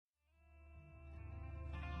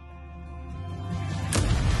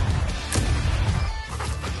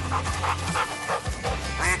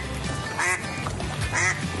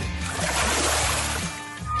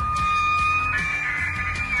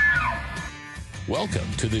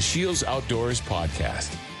Welcome to the Shields Outdoors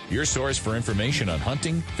Podcast, your source for information on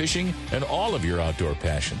hunting, fishing, and all of your outdoor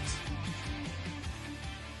passions.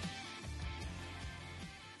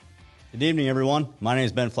 Good evening, everyone. My name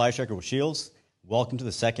is Ben Fleischhacker with Shields. Welcome to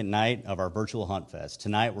the second night of our virtual Hunt Fest.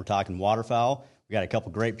 Tonight, we're talking waterfowl. We got a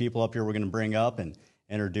couple great people up here we're going to bring up and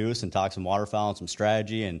introduce and talk some waterfowl and some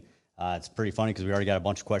strategy. And it's pretty funny because we already got a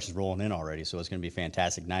bunch of questions rolling in already, so it's going to be a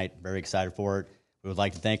fantastic night. Very excited for it. We would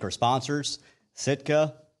like to thank our sponsors,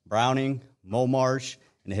 Sitka, Browning, Momarsh,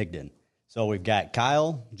 and Higdon. So we've got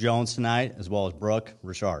Kyle Jones tonight, as well as Brooke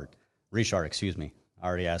Richard. Excuse me. I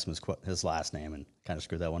already asked him his last name and kind of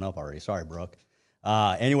screwed that one up already. Sorry, Brooke.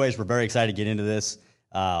 Anyways, we're very excited to get into this.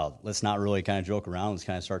 Let's not really kind of joke around. Let's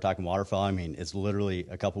kind of start talking waterfowl. I mean, it's literally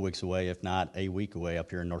a couple weeks away, if not a week away,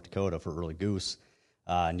 up here in North Dakota for early goose.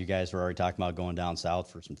 And you guys were already talking about going down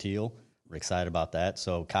south for some teal. We're excited about that.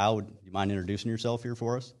 So, Kyle, would you mind introducing yourself here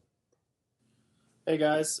for us? Hey,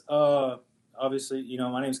 guys. Obviously,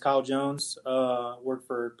 my name is Kyle Jones. Work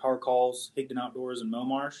for Power Calls, Higdon Outdoors, and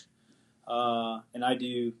Momarsh. And I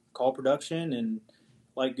do call production and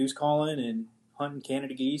like goose calling and hunting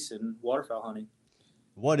Canada geese and waterfowl hunting.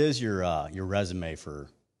 What is your resume for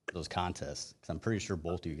those contests? Because I'm pretty sure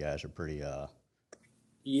both of you guys are pretty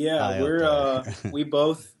we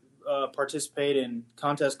both participate in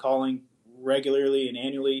contest calling regularly and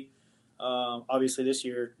annually. Obviously, this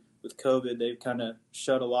year with COVID, they've kind of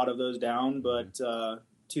shut a lot of those down. But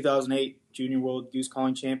 2008 Junior World Goose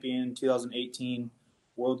Calling Champion, 2018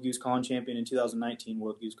 World Goose Calling Champion, and 2019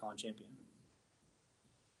 World Goose Calling Champion.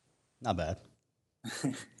 Not bad.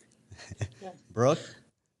 Brooke?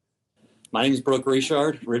 My name is Brooke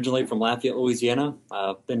Richard, originally from Lafayette, Louisiana.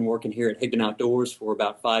 I've been working here at Higdon Outdoors for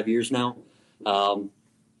about 5 years now.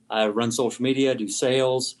 I run social media, do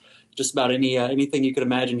sales, just about anything you could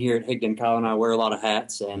imagine here at Higdon. Kyle and I wear a lot of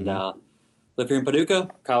hats and live here in Paducah.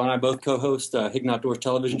 Kyle and I both co-host Higdon Outdoors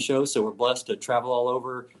television show, so we're blessed to travel all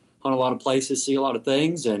over, hunt a lot of places, see a lot of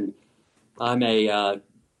things. And I'm a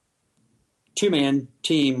two-man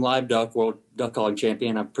team live duck world duck calling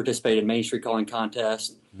champion. I've participated in Main Street calling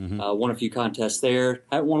contest. Won a few contests there.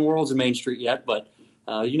 Haven't won Worlds in Main Street yet, but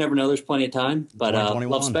you never know. There's plenty of time. But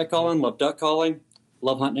love spec calling, love duck calling,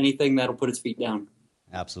 love hunting anything that'll put its feet down.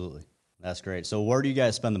 Absolutely. That's great. So where do you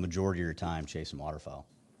guys spend the majority of your time chasing waterfowl?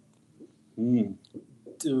 I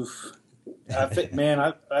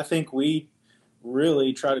think we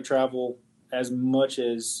really try to travel as much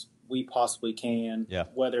as we possibly can,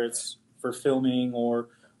 whether it's for filming or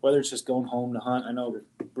whether it's just going home to hunt. I know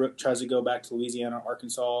Brooke tries to go back to Louisiana,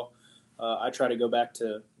 Arkansas. I try to go back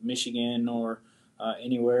to Michigan or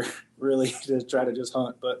anywhere really to try to just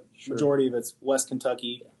hunt. But majority of it's West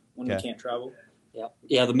Kentucky when we can't travel.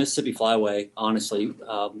 Yeah, the Mississippi Flyway, honestly.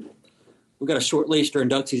 We've got a short leash during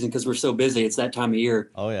duck season because we're so busy. It's that time of year.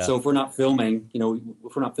 Oh, yeah. So if we're not filming,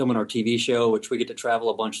 if we're not filming our TV show, which we get to travel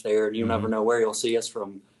a bunch there, and you never know where you'll see us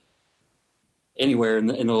from anywhere in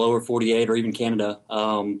the lower 48 or even Canada.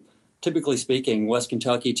 Typically speaking, West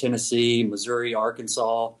Kentucky, Tennessee, Missouri,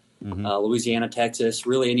 Arkansas, Louisiana, Texas,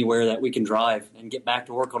 really anywhere that we can drive and get back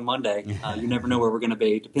to work on Monday. You never know where we're going to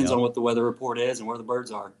be. Depends on what the weather report is and where the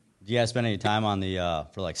birds are. Do you guys spend any time on the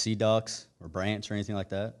for like sea ducks or brants or anything like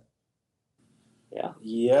that? Yeah.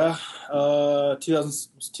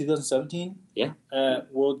 2017. Yeah.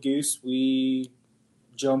 At World Goose, we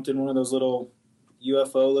jumped in one of those little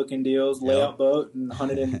UFO-looking deals, layout boat, and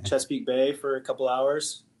hunted in Chesapeake Bay for a couple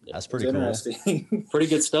hours. That's pretty cool. Interesting. Pretty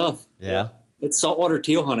good stuff. Yeah. It's saltwater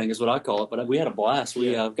teal hunting is what I call it, but we had a blast.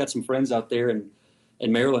 We've got some friends out there in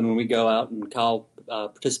Maryland when we go out, and Kyle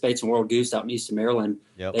participates in World Goose out in eastern Maryland.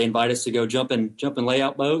 They invite us to go jump in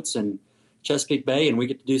layout boats and Chesapeake Bay, and we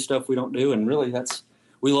get to do stuff we don't do, and really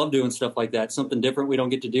we love doing stuff like that. Something different we don't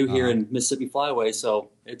get to do here in Mississippi Flyway,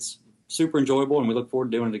 so it's super enjoyable, and we look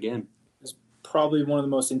forward to doing it again. It's probably one of the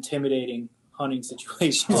most intimidating hunting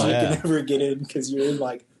situations you can ever get in because you're in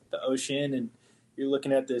like the ocean and you're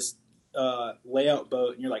looking at this layout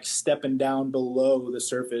boat and you're like stepping down below the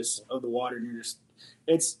surface of the water and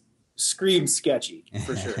it's screams sketchy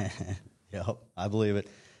for sure. Yep, I believe it.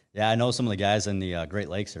 Yeah, I know some of the guys in the Great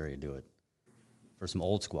Lakes area do it for some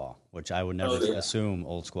old squaw, which I would never assume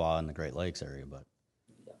old squaw in the Great Lakes area, but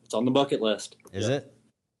it's on the bucket list. Is it?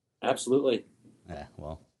 Absolutely. Yeah,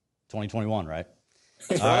 well, 2021, right?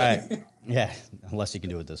 All right. Yeah, unless you can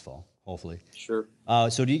do it this fall, hopefully. Sure.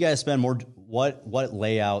 So do you guys spend more, what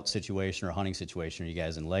layout situation or hunting situation are you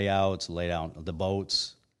guys in? Layouts, laid out the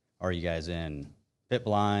boats? Or are you guys in pit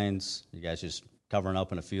blinds? Are you guys just covering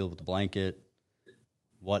up in a field with a blanket?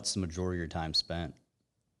 What's the majority of your time spent?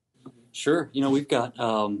 Sure. We've got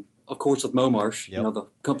of course, with Momarsh, Yep. the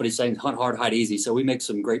company's saying hunt hard, hide easy. So we make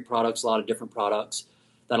some great products, a lot of different products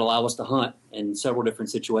that allow us to hunt in several different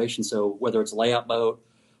situations. So whether it's a layout boat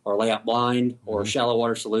or layout blind or shallow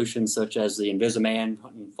water solutions such as the Invisiman,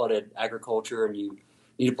 hunting flooded agriculture, and you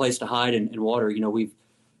need a place to hide in water.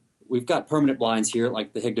 We've got permanent blinds here,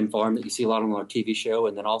 like the Higdon Farm that you see a lot on our TV show,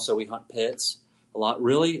 and then also we hunt pits a lot.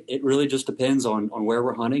 It really just depends on where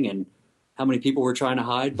we're hunting and how many people we're trying to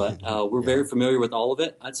hide, but we're very familiar with all of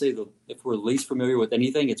it. I'd say if we're least familiar with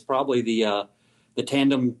anything, it's probably the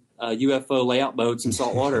tandem UFO layout boats in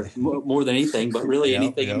salt water more than anything, but really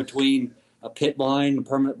anything in between a pit blind, a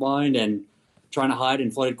permanent blind, and trying to hide in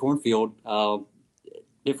flooded cornfield.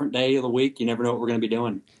 Different day of the week, you never know what we're going to be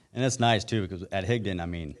doing. And it's nice, too, because at Higdon, I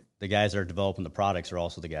mean, the guys that are developing the products are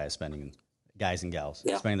also the guys and gals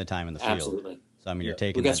spending the time in the field. Absolutely. So, I mean, you're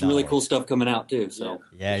taking we got some really cool stuff coming out, too. So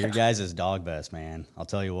yeah, your guys is dog best, man. I'll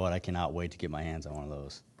tell you what, I cannot wait to get my hands on one of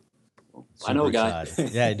those. I know a guy.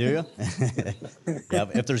 Yeah, do you? Yeah,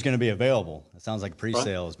 if there's going to be available. It sounds like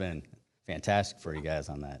pre-sale has been fantastic for you guys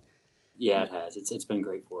on that. Yeah, it has. It's been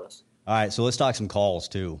great for us. All right, so let's talk some calls,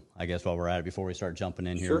 too, I guess, while we're at it, before we start jumping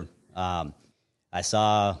in here. Sure.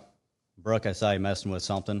 Brooke, I saw you messing with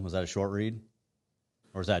something. Was that a short read?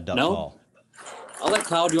 Or was that a duck call? I'll let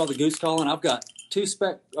Kyle do all the goose calling. I've got a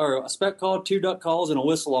spec call, 2 duck calls, and a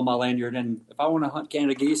whistle on my lanyard. And if I want to hunt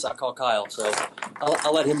Canada geese, I call Kyle. So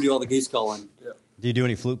I'll let him do all the goose calling. Yeah. Do you do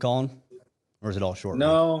any fluke calling? Or is it all short read?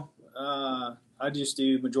 No, I just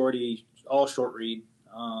do majority all short read.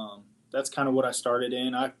 That's kind of what I started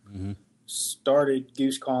in. I started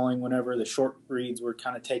goose calling whenever the short reads were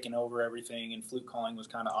kind of taking over everything, and fluke calling was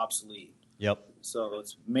kind of obsolete. Yep. So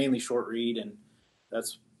it's mainly short read, and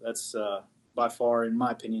that's by far, in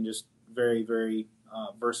my opinion, just very, very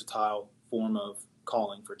versatile form of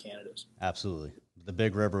calling for Canadas. Absolutely. The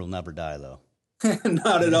big river will never die, though.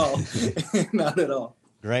 Not at all. Not at all.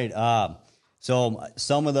 Great. So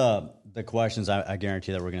some of the questions I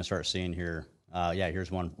guarantee that we're going to start seeing here.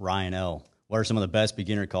 Here's one. Ryan L. What are some of the best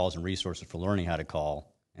beginner calls and resources for learning how to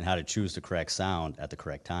call and how to choose the correct sound at the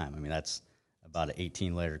correct time? I mean, that's about an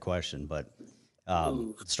 18-layer question, but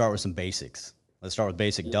let's start with some basics. Let's start with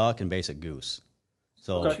basic duck and basic goose.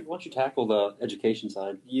 So why don't you tackle the education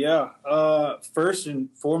side? Yeah. First and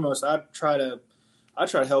foremost, I try to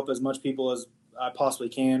help as much people as I possibly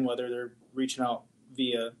can, whether they're reaching out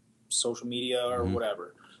via social media or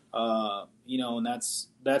whatever. And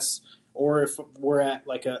that's or if we're at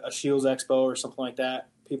like a Shields Expo or something like that,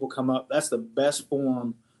 people come up. That's the best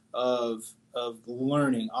form of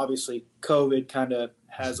learning. Obviously, COVID kind of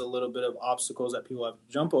has a little bit of obstacles that people have to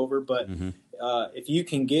jump over, but if you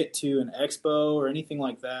can get to an expo or anything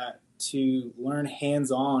like that to learn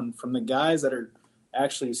hands-on from the guys that are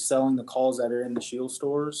actually selling the calls that are in the Shield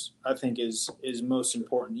stores, I think is most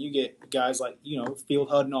important. You get guys like, Field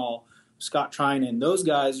Hudnall, Scott Trinan, those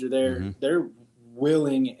guys are there. They're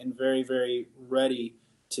willing and very, very ready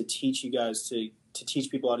to teach you guys to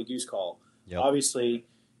teach people how to goose call. Yep. Obviously,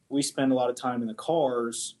 we spend a lot of time in the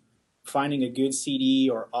cars finding a good CD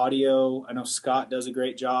or audio. I know Scott does a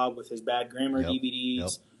great job with his Bad Grammar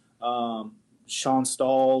DVDs. Yep. Sean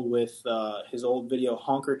Stahl with his old video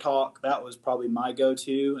Honker Talk. That was probably my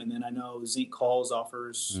go-to. And then I know Zeke Calls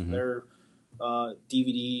offers their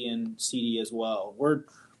DVD and CD as well. We're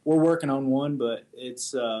working on one, but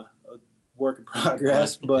it's a work in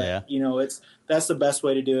progress. But that's the best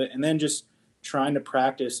way to do it. And then just trying to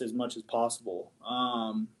practice as much as possible.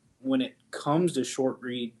 When it comes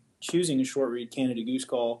to choosing a short read Canada goose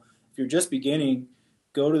call, if you're just beginning,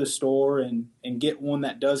 go to the store and get one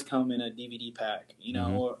that does come in a DVD pack,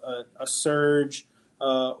 or a Surge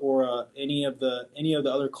or any of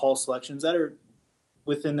the other call selections that are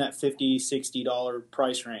within that $50, $60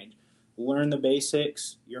 price range. Learn the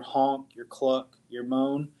basics, your honk, your cluck, your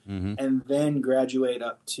moan, and then graduate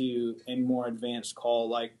up to a more advanced call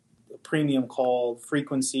like a premium call,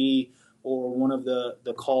 frequency, or one of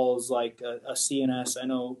the calls like a CNS. I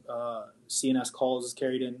know CNS calls is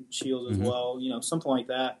carried in Shields as well, something like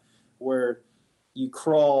that, where you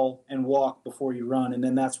crawl and walk before you run, and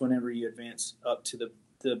then that's whenever you advance up to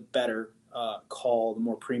the better call, the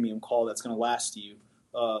more premium call that's going to last you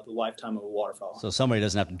the lifetime of a waterfowl. So somebody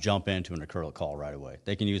doesn't have to jump into an acrylic call right away.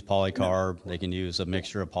 They can use polycarb. They can use a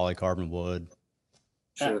mixture of polycarb and wood.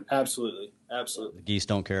 Sure. Absolutely. The geese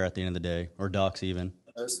don't care at the end of the day, or ducks even.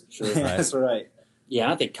 That's right.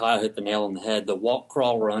 Yeah, I think Kyle hit the nail on the head. The walk,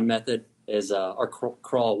 crawl, run method is our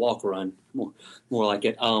crawl, walk, run, more like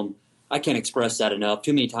it. I can't express that enough.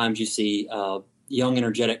 Too many times you see young,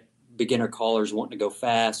 energetic beginner callers wanting to go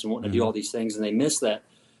fast and wanting to do all these things, and they miss that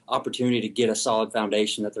opportunity to get a solid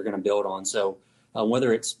foundation that they're going to build on. So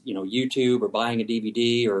whether it's YouTube or buying a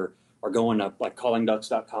DVD or going to like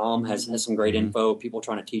callingducks.com has some great info. People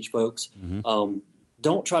trying to teach folks.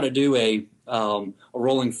 Don't try to do a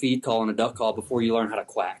rolling feed call and a duck call before you learn how to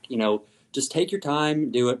quack. Just take your time,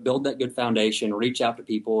 do it, build that good foundation, reach out to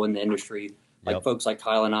people in the industry, like folks like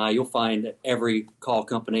Kyle and I. You'll find at every call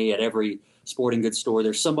company, at every sporting goods store,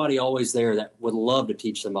 there's somebody always there that would love to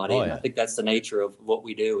teach somebody. I think that's the nature of what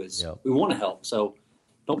we do is we want to help. So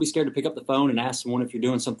don't be scared to pick up the phone and ask someone if you're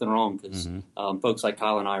doing something wrong, because folks like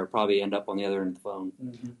Kyle and I will probably end up on the other end of the phone.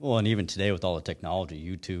 Well, and even today with all the technology,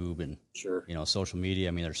 YouTube and social media,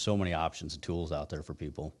 I mean, there's so many options and tools out there for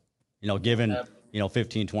people. Given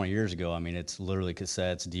 15, 20 years ago, I mean, it's literally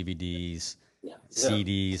cassettes, DVDs,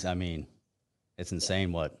 CDs. I mean, it's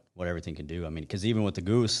insane what everything can do. I mean, because even with the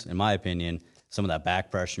Goose, in my opinion, some of that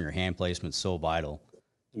back pressure and your hand placement is so vital.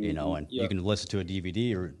 And you can listen to a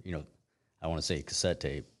DVD or I want to say cassette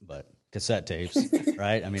tape, but cassette tapes,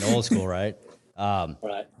 right? I mean, old school, right?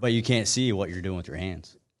 Right. But you can't see what you're doing with your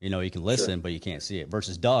hands. You can listen, but you can't see it.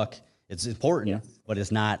 Versus duck, it's important, but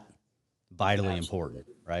it's not vitally important,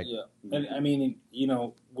 right? Yeah. And I mean,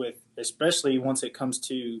 with especially once it comes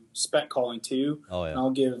to spec calling too, and I'll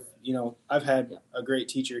give, I've had a great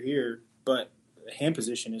teacher here, but the hand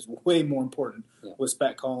position is way more important with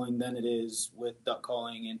spec calling than it is with duck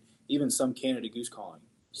calling and even some Canada goose calling.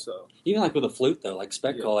 So even like with a flute though, like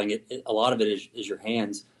spec calling, a lot of it is your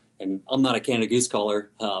hands. And I'm not a Canada goose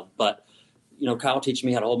caller, but Kyle teaching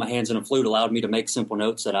me how to hold my hands in a flute allowed me to make simple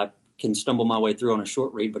notes that I can stumble my way through on a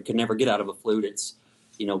short read, but can never get out of a flute. It's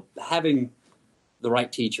having the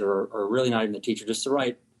right teacher, or really not even the teacher, just the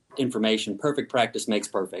right information. Perfect practice makes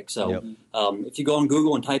perfect. So if you go on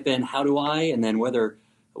Google and type in "how do I," and then whether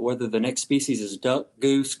the next species is duck,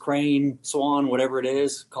 goose, crane, swan, whatever it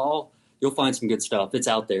is, you'll find some good stuff. It's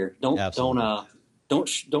out there. Don't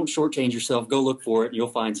shortchange yourself. Go look for it, and you'll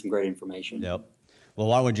find some great information. Yep. Well,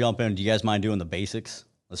 why don't we jump in? Do you guys mind doing the basics?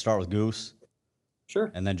 Let's start with goose.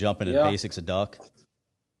 Sure. And then jump into the basics of duck.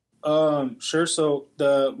 Sure. So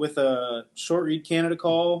with a short read Canada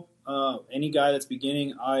call, any guy that's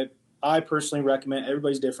beginning, I personally recommend.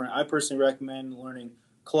 Everybody's different. I personally recommend learning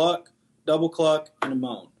cluck, double cluck, and a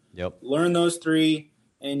moan. Yep. Learn those three,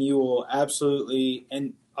 and you will absolutely.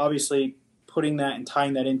 And obviously, putting that and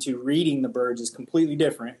tying that into reading the birds is completely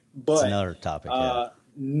different. But it's another topic.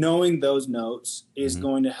 Knowing those notes is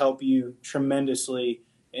going to help you tremendously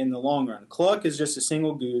in the long run. Cluck is just a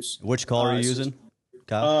single goose. Which call are you using,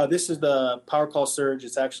 Kyle? This is the Power Call Surge.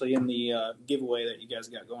 It's actually in the giveaway that you guys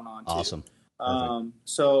got going on, too. Awesome.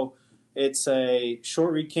 So it's a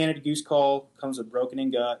short read Canada goose call. Comes with broken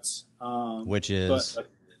in guts. Which is,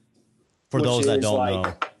 for those that don't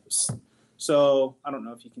know. So I don't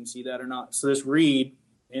know if you can see that or not. So this reed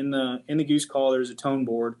in the goose call, there's a tone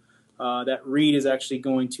board. That reed is actually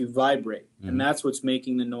going to vibrate, and that's what's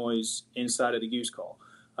making the noise inside of the goose call.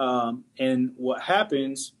 And what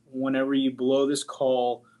happens whenever you blow this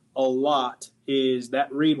call a lot is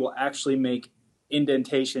that reed will actually make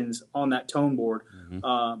indentations on that tone board,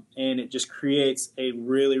 and it just creates a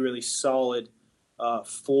really, really solid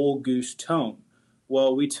full goose tone.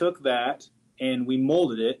 Well, we took that and we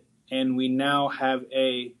molded it, and we now have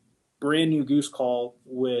a brand new goose call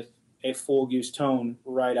with a full goose tone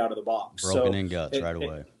right out of the box. Broken in guts right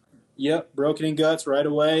away. Yep, broken in guts right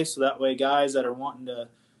away. So that way guys that are wanting to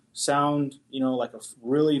sound, like a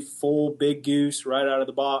really full big goose right out of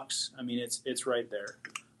the box, I mean, it's right there.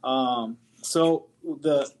 So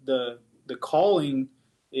the calling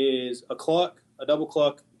is a cluck, a double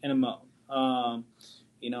cluck, and a moan.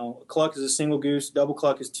 A cluck is a single goose, double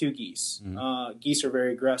cluck is two geese. Geese are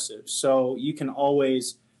very aggressive. So you can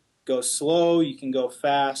always go slow, you can go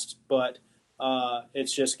fast, but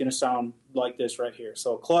it's just going to sound like this right here.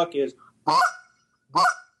 So a cluck is...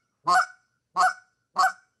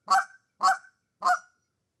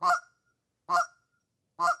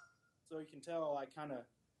 So you can tell I kind of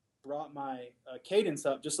brought my cadence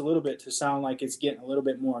up just a little bit to sound like it's getting a little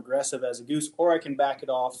bit more aggressive as a goose, or I can back it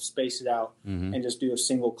off, space it out, and just do a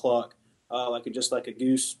single cluck, like a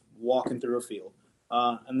goose walking through a field.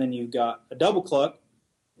 And then you've got a double cluck,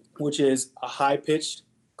 which is a high-pitched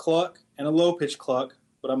cluck and a low-pitched cluck,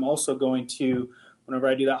 but I'm also going to, whenever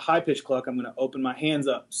I do that high-pitched cluck, I'm going to open my hands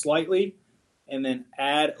up slightly and then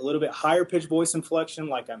add a little bit higher-pitched voice inflection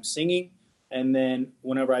like I'm singing, and then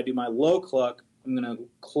whenever I do my low cluck, I'm going to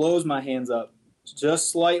close my hands up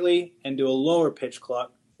just slightly and do a lower-pitched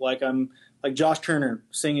cluck like Josh Turner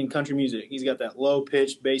singing country music. He's got that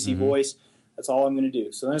low-pitched, bassy voice. That's all I'm going to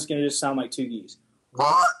do. So then it's going to just sound like two geese.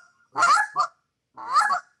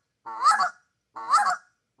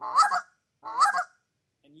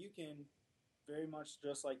 And very much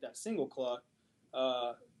just like that single cluck.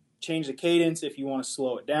 Change the cadence if you want to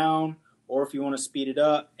slow it down, or if you want to speed it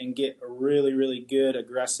up and get a really, really good,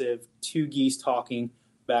 aggressive 2 geese talking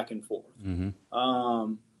back and forth. Mm-hmm.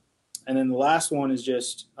 And then the last one is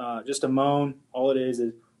just a moan. All it is,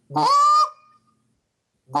 and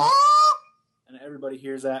everybody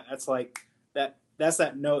hears that. That's like that. That's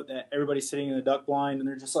that note that everybody's sitting in the duck blind, and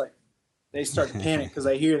they're just like, they start to panic because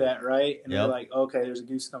they hear that, right? And they're like, okay, there's a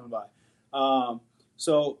goose coming by.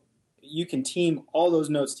 So you can team all those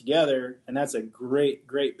notes together, and that's a great,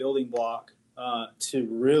 great building block to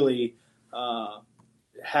really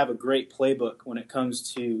have a great playbook when it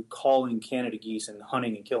comes to calling Canada geese and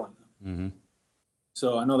hunting and killing them. Mm-hmm.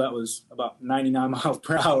 So I know that was about 99 miles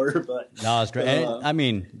per hour, but no, it's great. And, I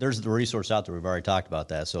mean, there's the resource out there. We've already talked about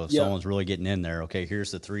that. So if someone's really getting in there, okay, here's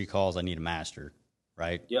the 3 calls I need to master,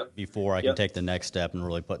 right? Yep. Before I can take the next step and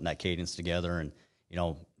really putting that cadence together and, you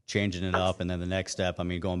know, changing it up. And then the next step, I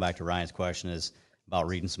mean, going back to Ryan's question, is about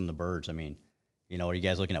reading some of the birds. I mean, you know, are you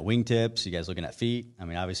guys looking at wingtips? Are you guys looking at feet? I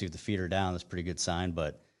mean, obviously if the feet are down, that's a pretty good sign,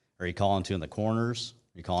 but are you calling to in the corners?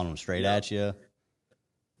 Are you calling them straight at you?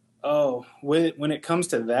 Oh, when it comes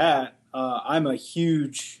to that, I'm a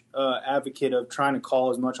huge advocate of trying to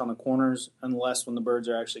call as much on the corners and less when the birds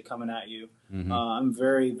are actually coming at you. Mm-hmm. I'm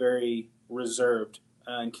very, very reserved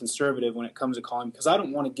and conservative when it comes to calling, because I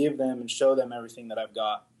don't want to give them and show them everything that I've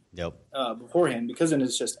got beforehand, because then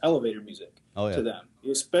it's just elevator music to them,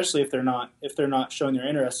 especially if they're not showing they're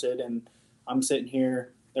interested. And I'm sitting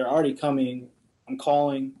here, they're already coming, I'm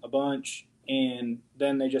calling a bunch, and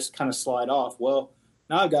then they just kind of slide off. Well,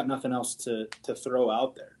 now I've got nothing else to throw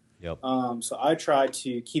out there. Yep. So I try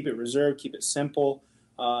to keep it reserved, keep it simple,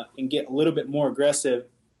 and get a little bit more aggressive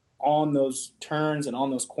on those turns and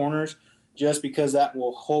on those corners, just because that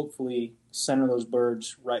will hopefully center those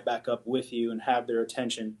birds right back up with you and have their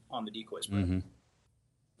attention on the decoy spread. Mm-hmm.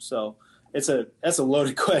 So that's a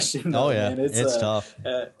loaded question. Though, man. It's tough.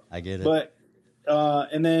 I get it. But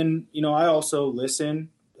and then, you know, I also listen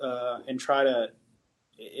and try to,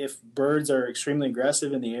 if birds are extremely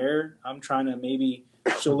aggressive in the air, I'm trying to maybe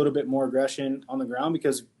show a little bit more aggression on the ground,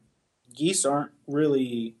 because geese aren't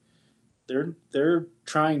really, they're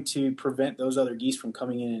trying to prevent those other geese from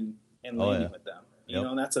coming in and landing with them. You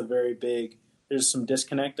know, and that's a very big, there's some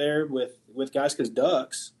disconnect there with guys, because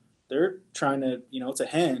ducks, they're trying to, you know, it's a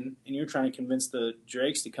hen, and you're trying to convince the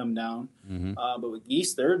drakes to come down. Mm-hmm. But with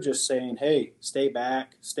geese, they're just saying, hey, stay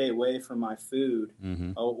back, stay away from my food,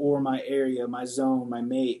 mm-hmm. or my area, my zone, my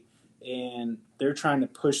mate. And they're trying to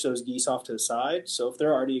push those geese off to the side. So if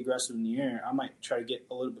they're already aggressive in the air, I might try to get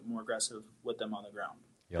a little bit more aggressive with them on the ground.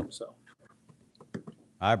 Yep. So. All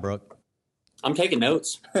right, Brooke. I'm taking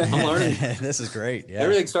notes. I'm learning. This is great. Yeah.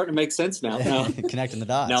 Everything's starting to make sense now. Connecting the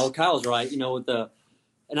dots. Now, Kyle's right. You know,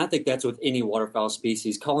 and I think that's with any waterfowl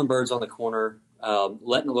species, calling birds on the corner,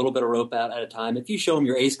 letting a little bit of rope out at a time. If you show them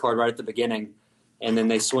your ace card right at the beginning, and then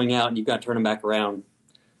they swing out and you've got to turn them back around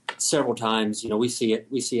several times, you know, we see it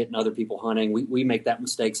in other people hunting. We make that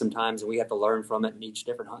mistake sometimes, and we have to learn from it in each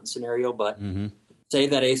different hunting scenario. But mm-hmm.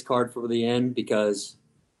 save that ace card for the end, because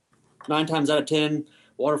 9 times out of 10,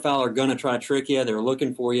 waterfowl are going to try to trick you. They're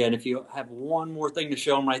looking for you. And if you have one more thing to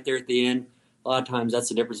show them right there at the end, a lot of times that's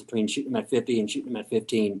the difference between shooting them at 50 and shooting them at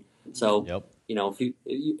 15. So, you know,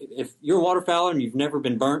 if you're a waterfowler and you've never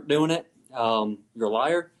been burnt doing it, you're a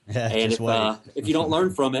liar. And if you don't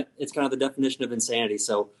learn from it, it's kind of the definition of insanity.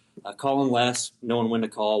 So calling less, knowing when to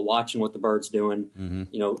call, watching what the bird's doing, mm-hmm.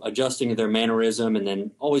 you know, adjusting their mannerism, and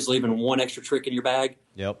then always leaving one extra trick in your bag.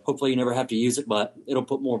 Yep. Hopefully you never have to use it, but it'll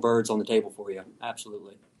put more birds on the table for you.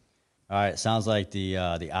 Absolutely. All right. Sounds like the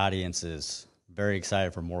audience is very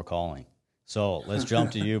excited for more calling. So let's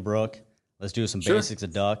jump to you, Brooke. Let's do some basics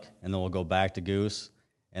of duck, and then we'll go back to goose.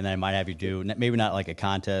 And then I might have you do, maybe not like a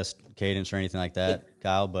contest cadence or anything like that,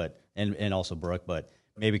 Kyle, but and also Brooke, but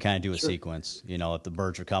maybe kind of do a sequence. You know, if the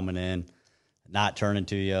birds are coming in, not turning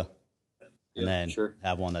to you, and then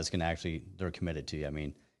have one that's going to actually, they're committed to you. I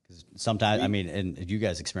mean, because sometimes, and you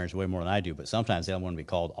guys experience way more than I do, but sometimes they don't want to be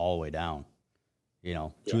called all the way down, you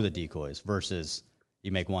know, to the decoys, versus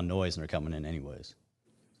you make one noise and they're coming in anyways.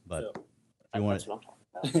 But if you want to.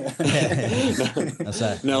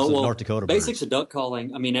 That's North Dakota basics birds. of duck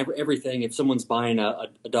calling. I mean, everything. If someone's buying a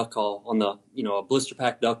duck call on the, you know, a blister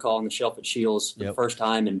pack duck call on the shelf at Shields for the first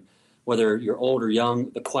time, and whether you're old or young,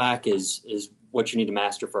 the quack is what you need to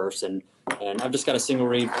master first. And I've just got a single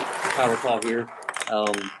reed power call here.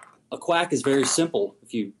 A quack is very simple.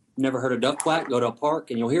 If you've never heard a duck quack, go to a park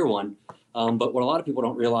and you'll hear one. But what a lot of people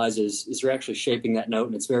don't realize is you're actually shaping that note,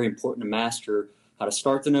 and it's very important to master how to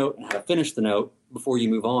start the note and how to finish the note before you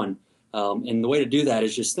move on. And the way to do that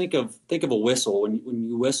is just think of a whistle. When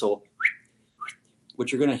you whistle,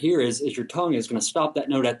 what you're going to hear is your tongue is going to stop that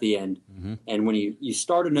note at the end. Mm-hmm. And when you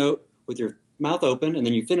start a note with your mouth open and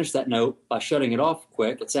then you finish that note by shutting it off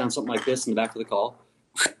quick, it sounds something like this in the back of the call.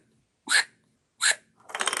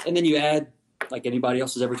 And then you add, like anybody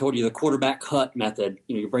else has ever told you, the quarterback hut method.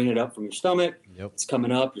 You're bringing it up from your stomach. Yep. It's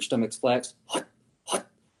coming up. Your stomach's flexed. Hut, hut,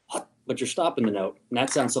 hut. But you're stopping the note. And that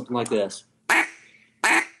sounds something like this.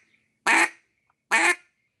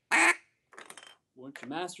 Once you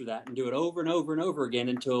master that and do it over and over and over again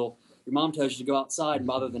until your mom tells you to go outside and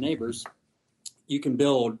bother the neighbors, you can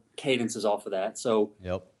build cadences off of that. So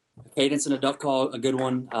cadence in a duck call, a good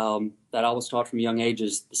one that I was taught from a young age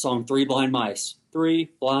is the song Three Blind Mice. 3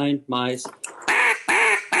 blind mice.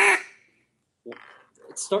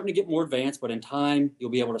 It's starting to get more advanced, but in time, you'll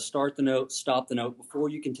be able to start the note, stop the note before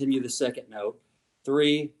you continue the second note.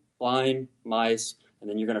 3 blind mice, and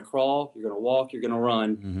then you're going to crawl, you're going to walk, you're going to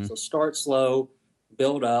run. Mm-hmm. So start slow,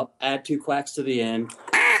 build up, add 2 quacks to the end.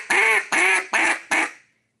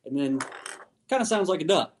 And then kind of sounds like a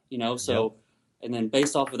duck, so, and then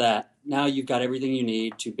based off of that, now you've got everything you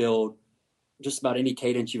need to build just about any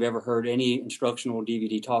cadence you've ever heard any instructional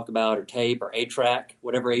DVD talk about or tape or 8-track,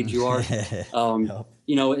 whatever age you are.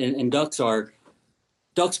 And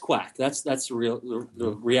ducks quack. That's the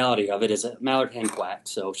reality of it is a mallard hen quack.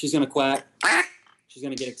 So she's going to quack. She's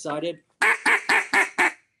going to get excited.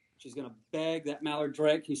 She's going to beg that mallard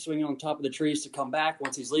drake who's swinging on top of the trees to come back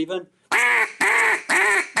once he's leaving.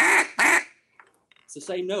 It's the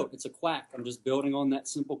same note. It's a quack. I'm just building on that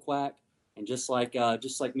simple quack. And just like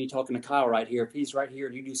me talking to Kyle right here, if he's right here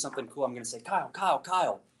and you do something cool, I'm going to say,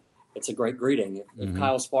 Kyle. It's a great greeting. If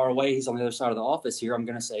Kyle's far away, he's on the other side of the office here, I'm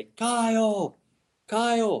going to say, Kyle.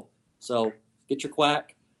 So get your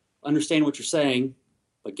quack, understand what you're saying,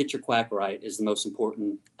 but get your quack right is the most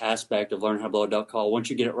important aspect of learning how to blow a duck call. Once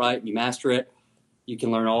you get it right and you master it, you can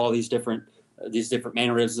learn all these different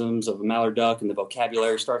mannerisms of a mallard duck, and the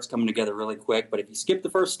vocabulary starts coming together really quick. But if you skip the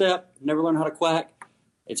first step, never learn how to quack,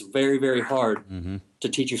 it's very, very hard to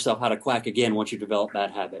teach yourself how to quack again once you develop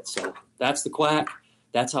bad habits. So that's the quack.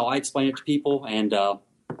 That's how I explain it to people, and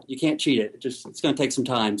you can't cheat it. It's going to take some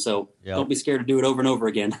time, so don't be scared to do it over and over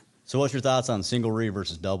again. So what's your thoughts on single reed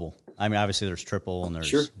versus double? I mean, obviously there's triple and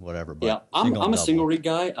there's whatever. But I'm a single reed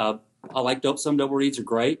guy. I like some double reeds are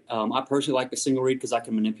great. I personally like the single reed because I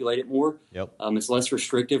can manipulate it more. Yep. It's less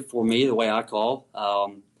restrictive for me the way I call.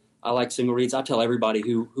 I like single reeds. I tell everybody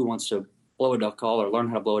who wants to blow a duck call or learn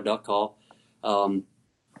how to blow a duck call.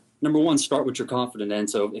 Number one, start what you're confident in.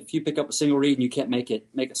 So if you pick up a single reed and you can't make a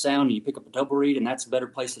sound, and you pick up a double reed and that's a better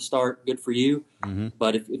place to start, good for you. Mm-hmm.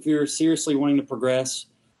 But if you're seriously wanting to progress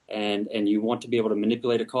and you want to be able to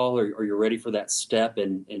manipulate a call or you're ready for that step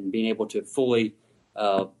and being able to fully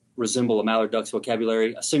resemble a mallard duck's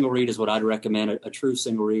vocabulary, a single reed is what I'd recommend. A true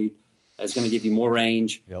single reed is going to give you more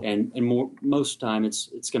range and more. Most of the time,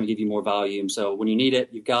 it's going to give you more volume. So when you need it,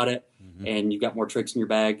 you've got it, and you've got more tricks in your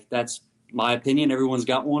bag. That's my opinion. Everyone's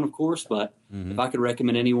got one, of course, but if I could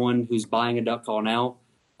recommend anyone who's buying a duck call now,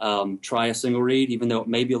 try a single reed, even though it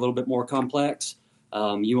may be a little bit more complex.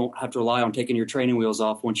 You won't have to rely on taking your training wheels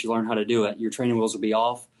off once you learn how to do it. Your training wheels will be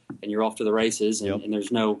off, and you're off to the races. And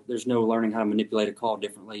there's no learning how to manipulate a call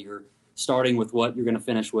differently. You're starting with what you're going to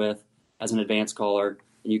finish with as an advanced caller,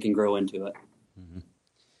 and you can grow into it. Mm-hmm.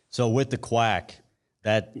 So with the quack,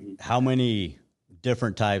 how many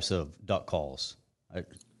different types of duck calls?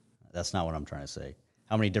 That's not what I'm trying to say.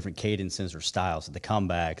 How many different cadences or styles? The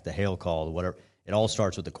comeback, the hail call, whatever. It all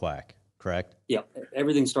starts with the quack, correct? Yeah,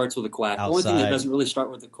 everything starts with a quack. Outside, the only thing that doesn't really start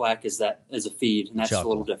with the quack is a feed, and that's chuckle. A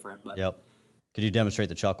little different. But. Yep. Could you demonstrate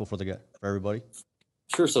the chuckle for everybody?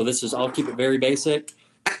 Sure. So I'll keep it very basic.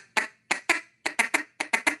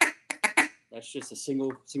 That's just a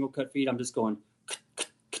single cut feed. I'm just going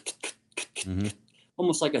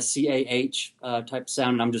almost like a CAH type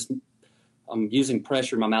sound. And I'm using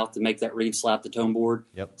pressure in my mouth to make that reed slap the tone board.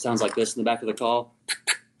 Yep. Sounds like this in the back of the call.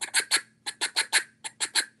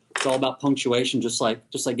 It's all about punctuation, just like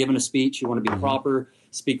giving a speech. You want to be proper,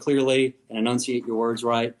 speak clearly, and enunciate your words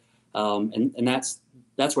right. And that's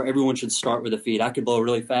where everyone should start with a feed. I could blow a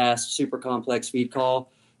really fast, super complex feed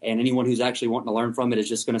call, and anyone who's actually wanting to learn from it is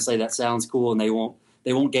just going to say that sounds cool, and they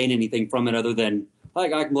won't gain anything from it other than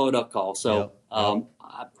like I can blow a duck call. So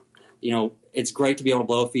it's great to be able to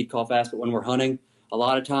blow a feed call fast, but when we're hunting, a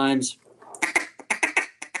lot of times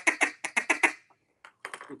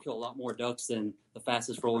we kill a lot more ducks than the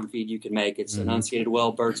fastest rolling feed you can make. It's enunciated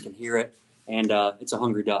well, birds can hear it, and it's a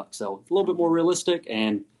hungry duck. So it's a little bit more realistic,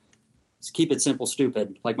 and just keep it simple,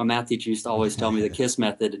 stupid. Like my math teacher used to always tell me, the KISS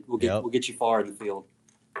method will get you far in the field.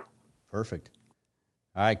 Perfect.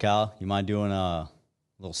 All right, Kyle, you mind doing a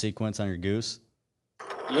little sequence on your goose?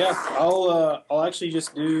 Yeah, I'll actually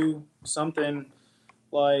just do something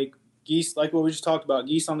like geese, like what we just talked about,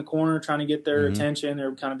 geese on the corner trying to get their attention.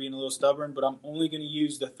 They're kind of being a little stubborn, but I'm only going to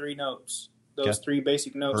use the 3 notes, those 3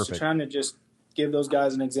 basic notes, to trying to just give those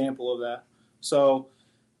guys an example of that. So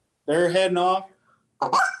they're heading off.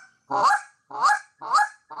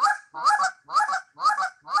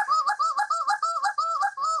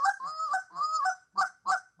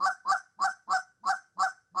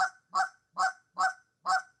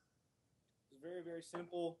 Very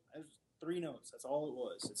simple. As 3 notes. That's all it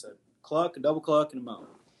was. It's a cluck, a double cluck, and a moan.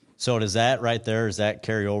 So does that right there, does that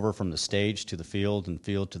carry over from the stage to the field and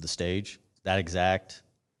field to the stage? That exact?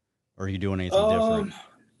 Or are you doing anything different?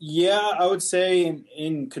 Yeah, I would say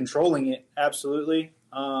in controlling it, absolutely.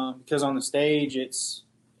 Because on the stage, it's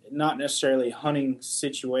not necessarily a hunting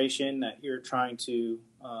situation that you're trying to,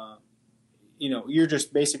 you're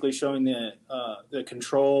just basically showing the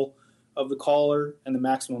control of the caller and the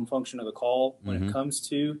maximum function of the call when it comes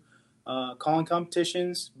to calling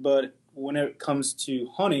competitions. But when it comes to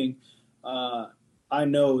hunting, I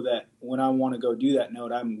know that when I want to go do that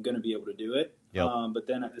note, I'm going to be able to do it. Yep. But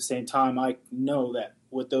then at the same time, I know that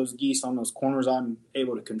with those geese on those corners, I'm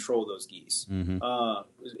able to control those geese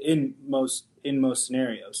in most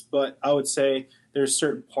scenarios. But I would say there's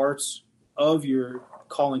certain parts of your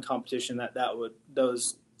calling competition that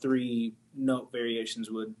those 3 note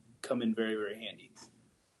variations would come in very, very handy.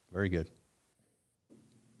 Very good.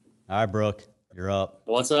 All right, Brooke, you're up.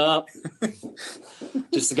 What's up?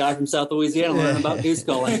 Just a guy from South Louisiana learning about goose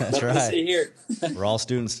calling. That's right. To see here. We're all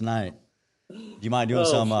students tonight. Do you mind doing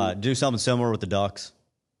do something similar with the ducks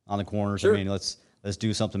on the corners? Sure. I mean, let's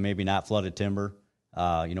do something maybe not flooded timber.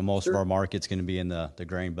 Most of our market's going to be in the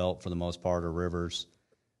grain belt for the most part, or rivers.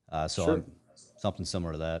 Something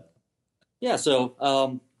similar to that. Yeah.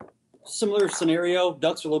 So similar scenario.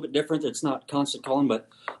 Ducks are a little bit different. It's not constant calling, but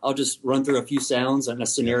I'll just run through a few sounds and a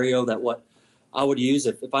scenario that what I would use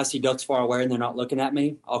if I see ducks far away and they're not looking at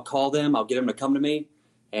me. I'll call them. I'll get them to come to me,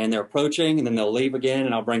 and they're approaching, and then they'll leave again,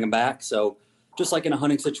 and I'll bring them back. So just like in a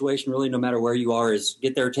hunting situation, really, no matter where you are, is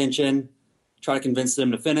get their attention, try to convince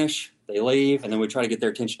them to finish. They leave, and then we try to get their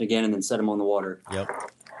attention again, and then set them on the water. Yep.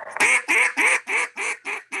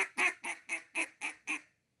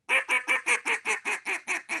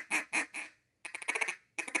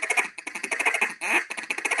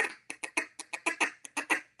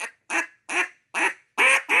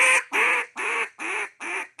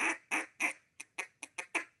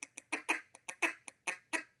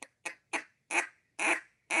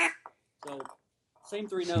 Same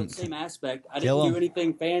 3 notes, same aspect. I didn't do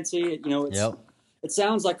anything fancy. It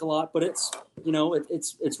sounds like a lot, but it's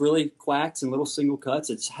really quacks and little single cuts.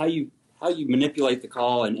 It's how you manipulate the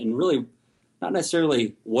call and really not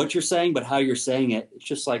necessarily what you're saying, but how you're saying it. It's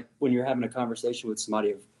just like when you're having a conversation with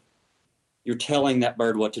somebody, you're telling that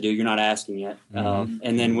bird what to do. You're not asking it.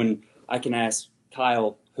 And then when I can ask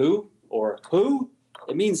Kyle who or who,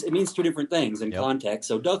 it means 2 different things in context.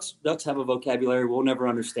 So ducks have a vocabulary. We'll never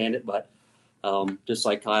understand it, but just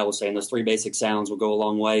like Kyle was saying, those 3 basic sounds will go a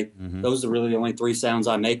long way. Those are really the only 3 sounds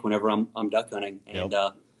I make whenever I'm duck hunting. And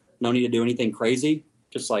no need to do anything crazy,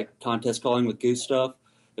 just like contest calling with goose stuff.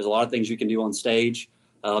 There's a lot of things you can do on stage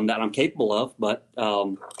that I'm capable of, but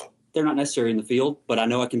they're not necessary in the field. But I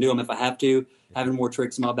know I can do them if I have to. Having more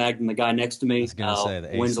tricks in my bag than the guy next to me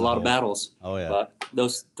wins a lot of battles. Oh, yeah. But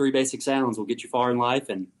those 3 basic sounds will get you far in life,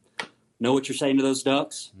 and know what you're saying to those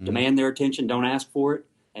ducks. Demand their attention. Don't ask for it.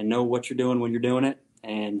 And know what you're doing when you're doing it,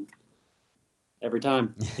 and every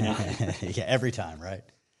time. Yeah, every time, right?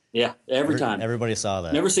 Yeah, every time. Everybody saw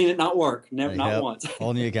that. Never seen it not work. Not once.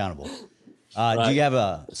 Holding you accountable. Right. Do you have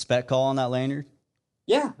a spec call on that lanyard?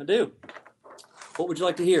 Yeah, I do. What would you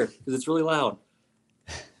like to hear? Because it's really loud.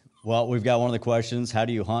 Well, we've got one of the questions. How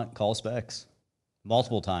do you hunt call specs?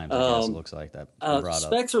 Multiple times, I guess it looks like that.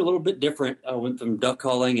 Specs are a little bit different from duck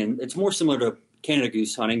calling, and it's more similar to Canada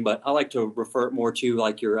goose hunting, but I like to refer it more to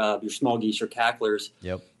like your small geese, your cacklers.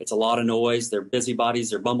 Yep. It's a lot of noise. They're busybodies.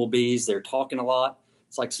 They're bumblebees. They're talking a lot.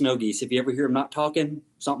 It's like snow geese. If you ever hear them not talking,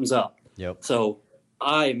 something's up. Yep. So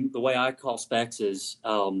the way I call specs is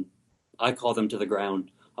I call them to the ground.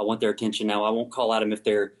 I want their attention. Now I won't call at them if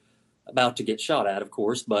they're about to get shot at, of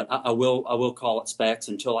course, but I will call it specs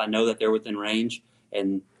until I know that they're within range,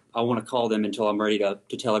 and I want to call them until I'm ready to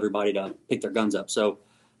tell everybody to pick their guns up. So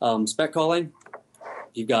spec calling.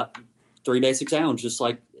 You've got 3 basic sounds, just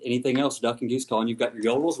like anything else, duck and goose calling. You've got your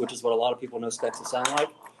yodels, which is what a lot of people know specs to sound like.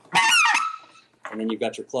 And then you've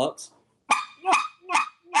got your clucks.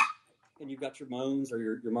 And you've got your moans or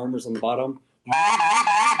your murmurs on the bottom.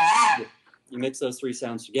 Your You mix those three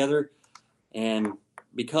sounds together, and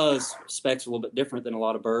because specks are a little bit different than a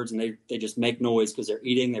lot of birds, and they just make noise because they're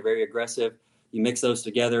eating, they're very aggressive. You mix those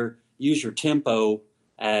together, use your tempo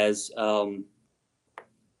as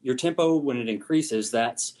your tempo when it increases,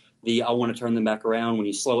 that's the I want to turn them back around. When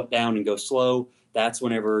you slow it down and go slow, that's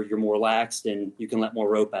whenever you're more relaxed and you can let more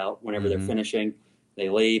rope out. Whenever they're finishing, they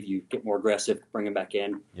leave, you get more aggressive, bring them back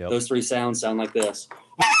in. Yep. Those three sounds sound like this.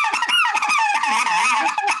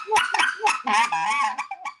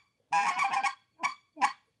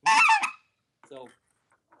 So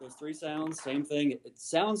those three sounds, same thing. It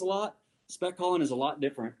sounds a lot. Speck calling is a lot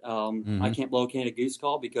different. I can't blow a Canada goose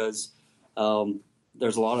call because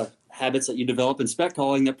there's a lot of habits that you develop in speck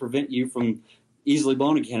calling that prevent you from easily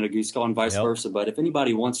blowing a Canada goose call and vice versa. But if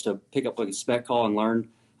anybody wants to pick up like a speck call and learn,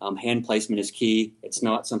 hand placement is key. It's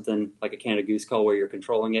not something like a Canada goose call where you're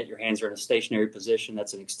controlling it. Your hands are in a stationary position.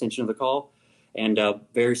 That's an extension of the call. And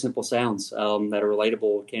very simple sounds that are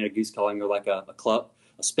relatable with Canada goose calling are like a cluck,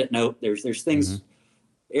 a spit note. There's things.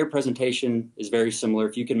 Air presentation is very similar.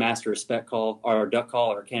 If you can master a speck call or a duck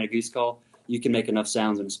call or a Canada goose call, you can make enough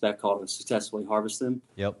sounds in a speck call to successfully harvest them.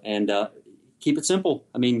 Yep. And keep it simple.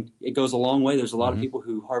 I mean, it goes a long way. There's a lot of people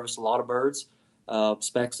who harvest a lot of birds,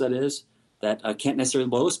 specks that is, that can't necessarily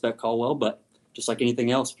blow a speck call well, but just like anything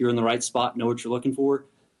else, if you're in the right spot, know what you're looking for,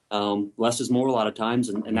 less is more a lot of times.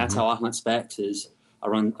 And that's how I hunt specks is I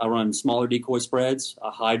run smaller decoy spreads. I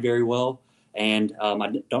hide very well. And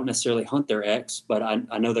I don't necessarily hunt their X, but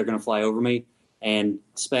I know they're going to fly over me. And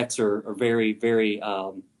specks are very, very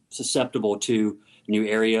susceptible to new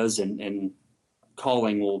areas, and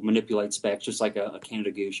calling will manipulate specks just like a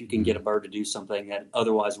Canada goose. You can get a bird to do something that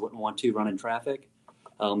otherwise wouldn't want to run in traffic.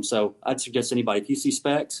 So I'd suggest anybody, if you see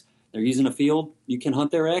specks, they're using a field, you can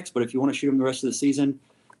hunt their X, but if you want to shoot them the rest of the season,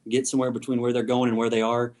 get somewhere between where they're going and where they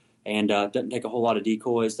are. And doesn't take a whole lot of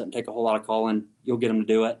decoys, doesn't take a whole lot of calling. You'll get them to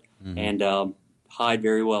do it. And hide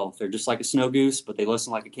very well. They're just like a snow goose, but they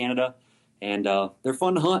listen like a Canada, and they're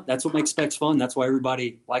fun to hunt. That's what makes specks fun. That's why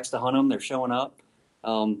everybody likes to hunt them. They're showing up.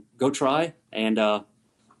 Go try, and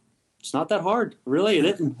it's not that hard, really. It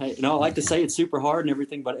isn't. I like to say it's super hard and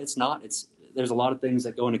everything, but it's not. There's a lot of things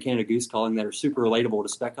that go into Canada goose calling that are super relatable to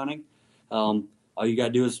speck hunting. All you got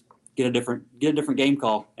to do is get a different game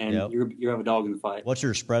call, and you have a dog in the fight. What's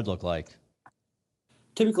your spread look like?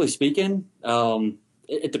 Typically speaking,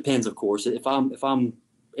 it depends, of course. If I'm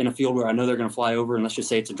in a field where I know they're going to fly over, and let's just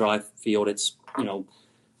say it's a dry field, it's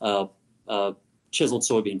chiseled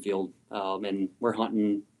soybean field, and we're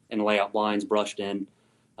hunting in layout blinds, brushed in.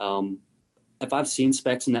 If I've seen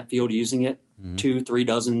specks in that field using it, 2-3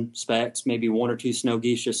 dozen specks, maybe 1 or 2 snow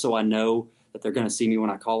geese, just so I know that they're going to see me when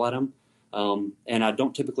I call at them. And I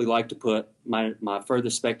don't typically like to put my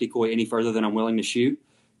furthest speck decoy any further than I'm willing to shoot,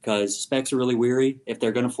 because specks are really weary. If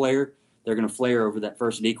they're going to flare, they're going to flare over that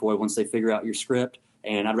first decoy once they figure out your script,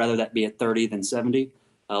 and I'd rather that be at 30 than 70.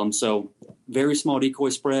 So very small decoy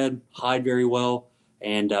spread, hide very well,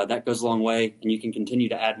 and that goes a long way, and you can continue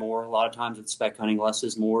to add more. A lot of times with spec hunting, less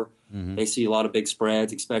is more. They see a lot of big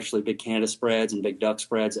spreads, especially big Canada spreads and big duck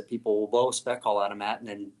spreads that people will blow a spec call at them at and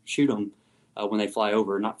then shoot them when they fly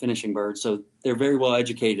over, not finishing birds. So they're very well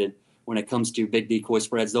educated when it comes to big decoy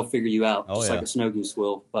spreads. They'll figure you out like a snow goose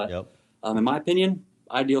will. But in my opinion,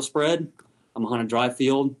 ideal spread, I'm on a dry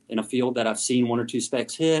field, in a field that I've seen 1 or 2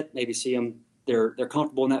 specks hit, maybe see them, they're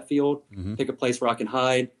comfortable in that field, pick a place where I can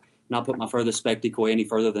hide, not put my furthest spec decoy any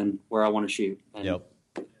further than where I want to shoot. And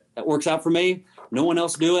that works out for me. No one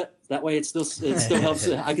else do it. That way it still helps.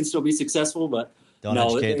 I can still be successful, but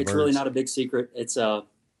it's really not a big secret. It's a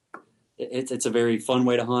very fun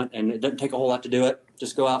way to hunt, and it doesn't take a whole lot to do it.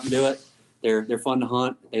 Just go out and do it. They're fun to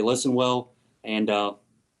hunt. They listen well, and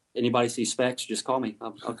anybody sees specks, just call me.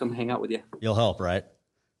 I'll come hang out with you. You'll help, right?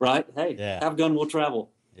 Right. Hey, have a gun, we'll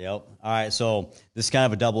travel. Yep. All right. So this is kind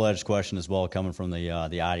of a double-edged question as well, coming from the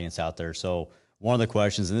audience out there. So one of the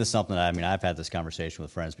questions, and this is something that, I've had this conversation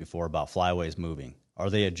with friends before about flyways moving. Are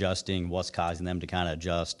they adjusting? What's causing them to kind of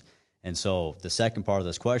adjust? And so the second part of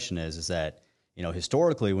this question is that,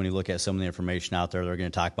 historically, when you look at some of the information out there, they're going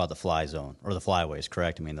to talk about the fly zone or the flyways,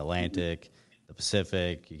 correct? The Atlantic, the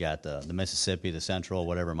Pacific, you got the Mississippi, the Central,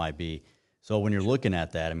 whatever it might be. So when you're looking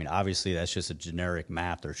at that, obviously that's just a generic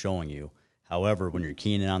map they're showing you. However, when you're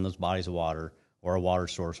keying in on those bodies of water or a water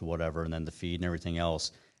source or whatever, and then the feed and everything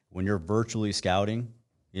else, when you're virtually scouting,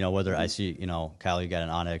 whether I see, Kyle, you got an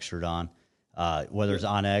Onyx shirt on, whether it's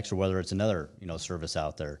Onyx or whether it's another, service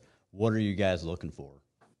out there, what are you guys looking for?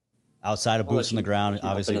 Outside of boots on the ground,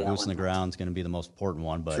 obviously boots on the ground is going to be the most important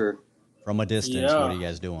one, but from a distance, what are you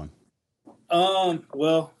guys doing?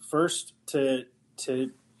 Well, first to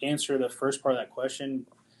answer the first part of that question,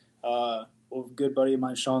 a good buddy of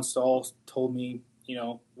mine, Sean Stahl, told me, you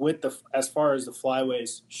know, as far as the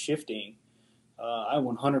flyways shifting, I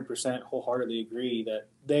 100% wholeheartedly agree that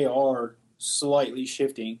they are slightly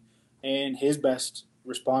shifting. And his best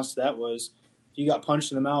response to that was, if you got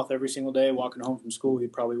punched in the mouth every single day walking home from school,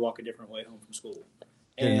 you'd probably walk a different way home from school.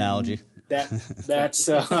 Good analogy. That's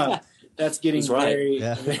getting very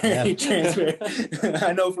transparent.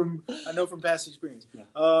 I know from past experience.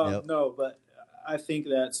 Yeah. No, but I think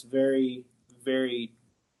that's very, very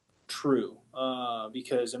true.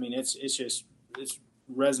 Because I mean, it's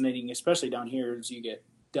resonating, especially down here as you get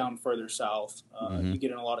down further south. You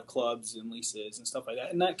get in a lot of clubs and leases and stuff like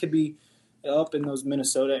that, and that could be up in those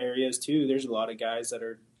Minnesota areas too. There's a lot of guys that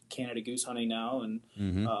are Canada goose hunting now, and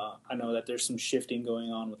I know that there's some shifting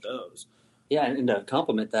going on with those. Yeah, and to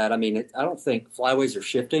complement that, I mean, I don't think flyways are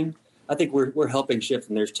shifting. I think we're helping shift,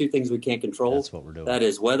 and there's two things we can't control. That's what we're doing. That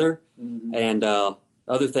is weather, and the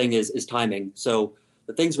other thing is timing. So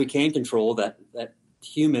the things we can control that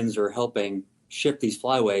humans are helping shift these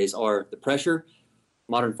flyways are the pressure,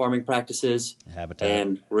 modern farming practices, habitat,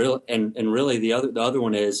 and really the other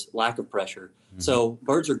one is lack of pressure. So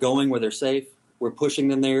birds are going where they're safe. We're pushing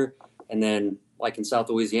them there, and then like in South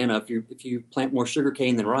Louisiana, if you plant more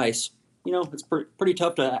sugarcane than rice, you know, it's pretty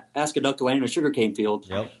tough to ask a duck to land in a sugarcane field.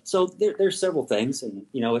 Yep. So there's several things, and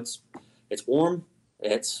you know, it's warm.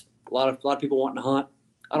 It's a lot of people wanting to hunt.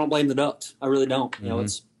 I don't blame the ducks. I really don't. You know,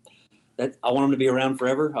 it's that I want them to be around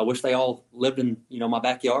forever. I wish they all lived in, you know, my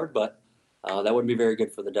backyard, but that wouldn't be very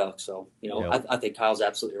good for the ducks. So, you know, I think Kyle's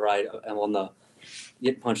absolutely right. And on the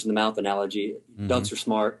get punched in the mouth analogy, ducks are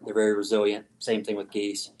smart. They're very resilient. Same thing with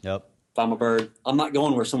geese. Yep. If I'm a bird, I'm not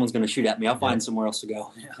going where someone's going to shoot at me. I'll find somewhere else to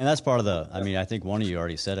go. And that's part of I think one of you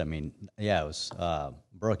already said it. I mean, yeah, it was,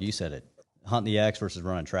 Brooke, you said it. Hunt the X versus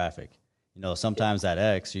running traffic. You know, sometimes that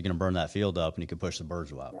X, you're going to burn that field up and you can push the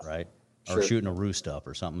birds out, right? Or shooting a roost up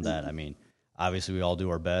or something that, I mean, obviously we all do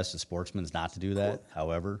our best as sportsmen not to do that.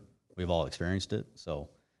 However, we've all experienced it. So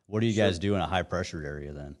what do you guys do in a high-pressured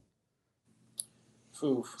area then?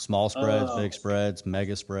 Oof. Small spreads, big spreads,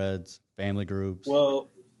 mega spreads, family groups? Well,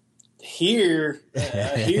 here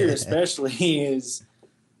especially is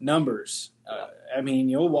numbers. I mean,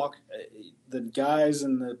 you'll walk the guys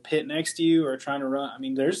in the pit next to you are trying to run. I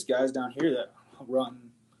mean, there's guys down here that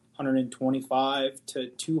run 125 to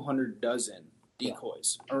 200 dozen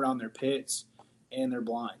decoys around their pits and their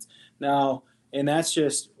blinds. Now, and that's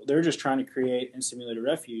they're just trying to create and simulate a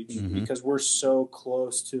refuge because we're so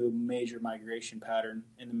close to a major migration pattern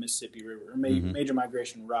in the Mississippi River, or major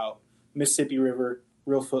migration route. Mississippi River,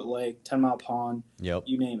 Reelfoot Lake, 10 Mile Pond,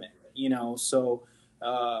 you name it. You know, so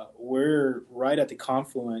we're right at the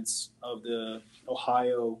confluence of the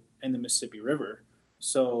Ohio and the Mississippi River.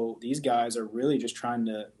 So these guys are really just trying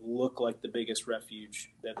to look like the biggest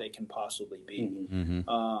refuge that they can possibly be.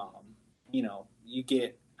 You know, you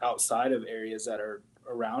get outside of areas that are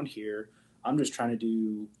around here, I'm just trying to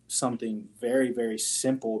do something very, very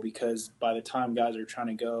simple, because by the time guys are trying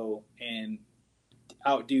to go and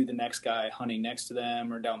outdo the next guy hunting next to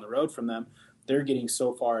them or down the road from them, they're getting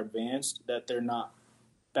so far advanced that they're not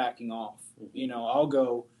backing off. You know, I'll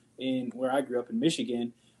go in where I grew up in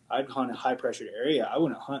Michigan, I'd hunt a high-pressured area. I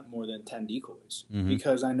wouldn't hunt more than 10 decoys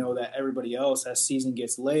because I know that everybody else, as season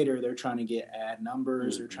gets later, they're trying to add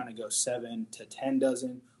numbers. They're trying to go 7 to 10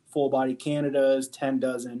 dozen full-body Canadas, 10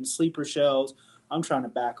 dozen sleeper shells. I'm trying to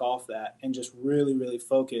back off that and just really, really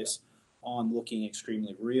focus on looking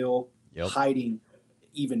extremely real, hiding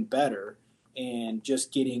even better, and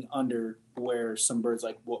just getting under where some birds,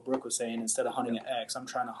 like what Brooke was saying, instead of hunting an X, I'm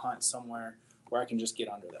trying to hunt somewhere where I can just get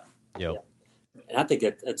under them. And I think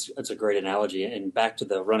that's a great analogy. And back to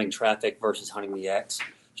the running traffic versus hunting the X.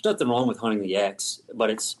 There's nothing wrong with hunting the X, but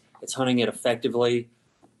it's hunting it effectively,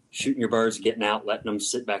 shooting your birds, getting out, letting them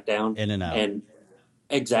sit back down. In and out. And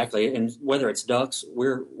exactly. And whether it's ducks,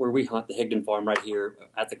 where we hunt the Higdon Farm right here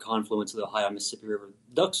at the confluence of the Ohio Mississippi River,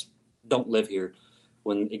 ducks don't live here.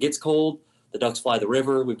 When it gets cold, the ducks fly the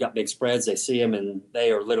river. We've got big spreads. They see them, and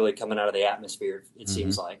they are literally coming out of the atmosphere, it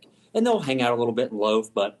seems like. And they'll hang out a little bit and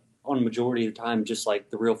loaf, but on the majority of the time, just like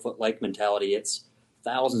the Reelfoot Lake mentality, it's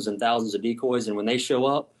thousands and thousands of decoys. And when they show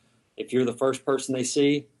up, if you're the first person they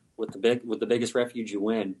see with the biggest refuge, you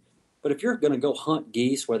win. But if you're going to go hunt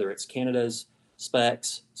geese, whether it's Canada's,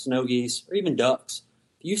 specks, snow geese, or even ducks,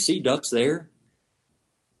 if you see ducks there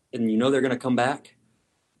and you know they're going to come back,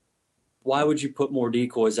 why would you put more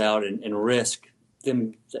decoys out and risk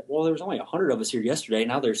them? Well, there was only 100 of us here yesterday.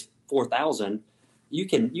 Now there's 4,000. You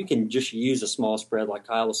can just use a small spread, like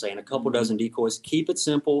Kyle was saying, a couple dozen decoys. Keep it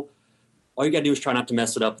simple. All you got to do is try not to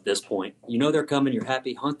mess it up at this point. You know they're coming. You're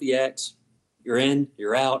happy. Hunt the X. you're in,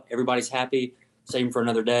 you're out, everybody's happy, same for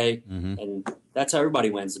another day. And that's how everybody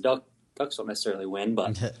wins. The ducks don't necessarily win,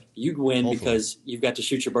 but you win because you've got to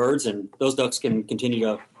shoot your birds, and those ducks can continue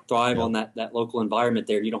to thrive on that local environment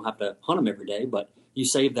there. You don't have to hunt them every day, but you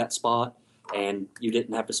saved that spot, and you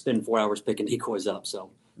didn't have to spend 4 hours picking decoys up. So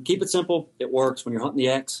keep it simple. It works. When you're hunting the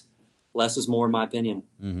X, less is more, in my opinion.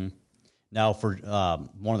 Now, for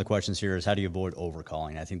one of the questions here is, how do you avoid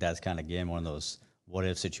overcalling? I think that's kind of, again, one of those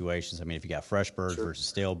what-if situations. I mean, if you got fresh birds versus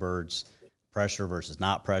stale birds, pressure versus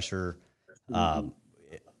not pressure,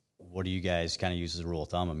 what do you guys kind of use as a rule of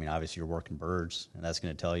thumb? I mean, obviously you're working birds, and that's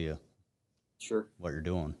going to tell you what you're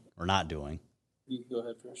doing or not doing. You can go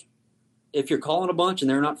ahead first. If you're calling a bunch and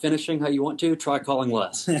they're not finishing how you want to, try calling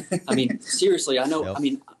less. I mean, seriously, I know. I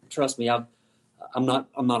mean, trust me, I'm not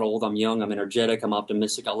old. I'm young. I'm energetic. I'm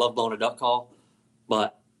optimistic. I love blowing a duck call,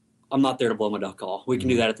 but I'm not there to blow my duck call. We can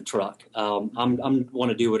do that at the truck. I'm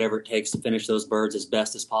want to do whatever it takes to finish those birds as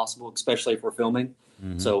best as possible, especially if we're filming.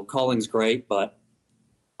 So calling's great, but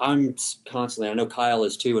I'm constantly, I know Kyle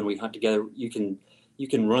is too, when we hunt together, you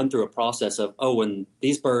can run through a process of, when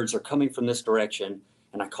these birds are coming from this direction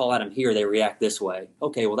and I call at them here, they react this way.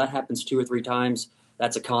 Okay, well, that happens 2 or 3 times.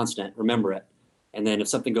 That's a constant. Remember it. And then if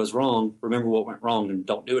something goes wrong, remember what went wrong and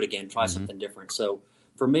don't do it again. Try something different. So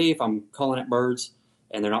for me, if I'm calling at birds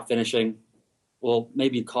and they're not finishing, well,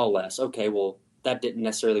 maybe call less. Okay, well, that didn't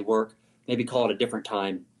necessarily work. Maybe call at a different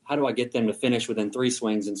time. How do I get them to finish within 3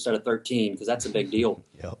 swings instead of 13? Because that's a big deal.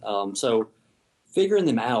 So figuring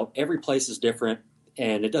them out, every place is different.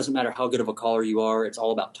 And it doesn't matter how good of a caller you are. It's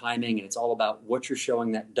all about timing, and it's all about what you're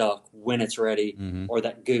showing that duck when it's ready, or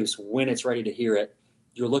that goose when it's ready to hear it.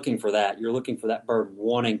 You're looking for that. You're looking for that bird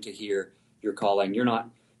wanting to hear your calling. You're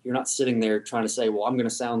not sitting there trying to say, well, I'm going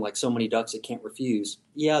to sound like so many ducks it can't refuse.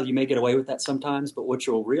 Yeah, you may get away with that sometimes, but what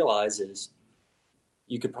you'll realize is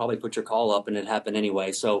you could probably put your call up and it happened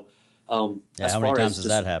anyway. So how many times has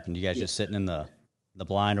that happened? You guys just sitting in the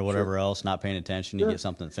blind or whatever else, not paying attention, you get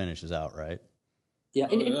something that finishes out, right? Yeah,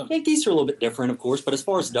 and geese are a little bit different, of course, but as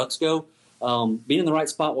far as ducks go, being in the right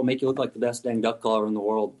spot will make you look like the best dang duck caller in the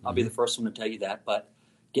world. I'll be the first one to tell you that, but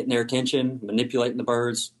getting their attention, manipulating the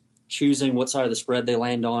birds, choosing what side of the spread they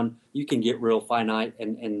land on, you can get real finite,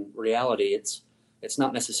 and in reality, it's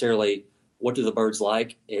not necessarily what do the birds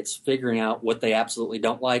like, it's figuring out what they absolutely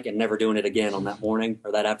don't like and never doing it again on that morning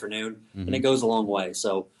or that afternoon, and it goes a long way.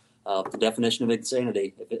 So the definition of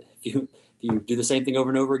insanity, if you do the same thing over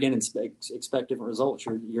and over again and expect different results,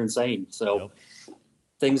 you're insane. So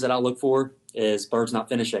things that I look for is birds not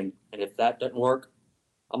finishing. And if that doesn't work,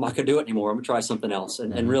 I'm not going to do it anymore. I'm going to try something else.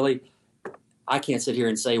 And really, I can't sit here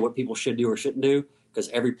and say what people should do or shouldn't do because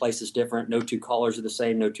every place is different. No 2 callers are the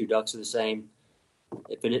same. No 2 ducks are the same.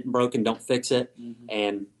 If it isn't broken, don't fix it.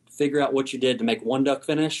 And figure out what you did to make 1 duck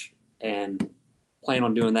finish and plan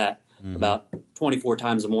on doing that about 24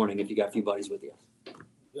 times a morning if you got a few buddies with you.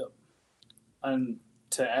 And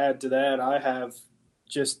to add to that, I have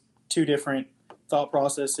just 2 different thought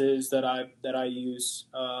processes that I use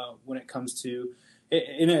when it comes to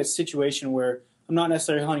in a situation where I'm not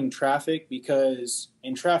necessarily hunting traffic, because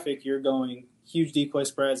in traffic you're going huge decoy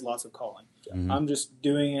spreads, lots of calling. I'm just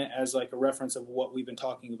doing it as like a reference of what we've been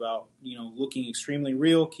talking about, looking extremely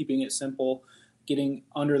real, keeping it simple, getting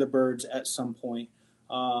under the birds at some point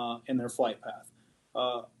in their flight path.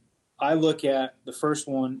 I look at the first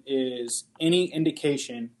one is any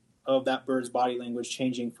indication of that bird's body language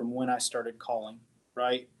changing from when I started calling,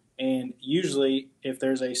 right? And usually if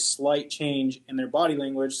there's a slight change in their body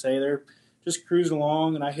language, say they're just cruising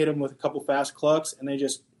along and I hit them with a couple fast clucks and they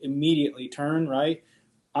just immediately turn, right?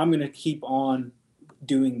 I'm going to keep on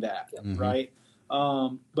doing that, right?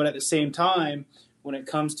 But at the same time, when it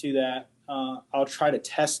comes to that, I'll try to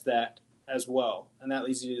test that as well. And that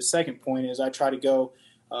leads you to the second point is I try to go,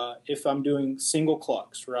 if I'm doing single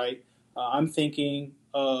clucks, right, I'm thinking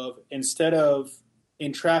of, instead of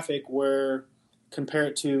in traffic where, compare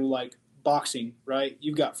it to like boxing, right,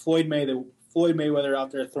 you've got Floyd Mayweather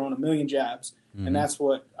out there throwing a million jabs, and that's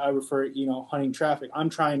what I refer, hunting traffic. I'm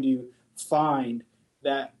trying to find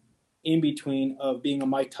that in between of being a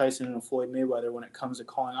Mike Tyson and a Floyd Mayweather when it comes to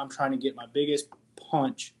calling. I'm trying to get my biggest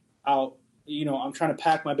punch out. I'm trying to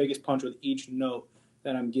pack my biggest punch with each note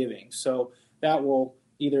that I'm giving. So that will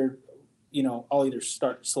either, I'll either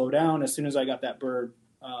start to slow down as soon as I got that bird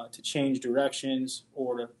to change directions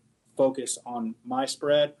or to focus on my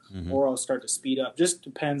spread, or I'll start to speed up. Just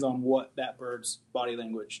depends on what that bird's body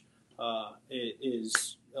language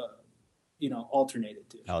is, alternated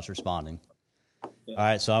to. How it's responding. Yeah. All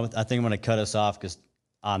right, so I think I'm going to cut us off because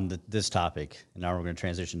on this topic, and now we're going to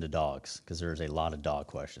transition to dogs because there's a lot of dog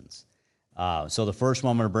questions. So the first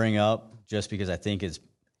one I'm going to bring up, just because I think is,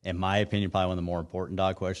 in my opinion, probably one of the more important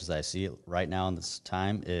dog questions I see right now in this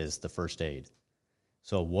time, is the first aid.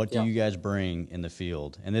 So what do you guys bring in the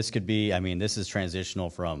field? And this could be, I mean, this is transitional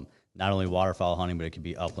from not only waterfowl hunting, but it could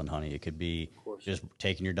be upland hunting. It could be just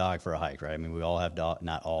taking your dog for a hike, right? I mean, we all have dogs,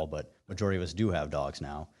 not all, but majority of us do have dogs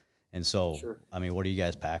now. And so, I mean, what do you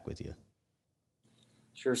guys pack with you?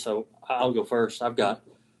 Sure. So I'll go first.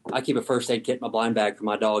 I keep a first aid kit in my blind bag for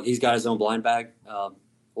my dog. He's got his own blind bag.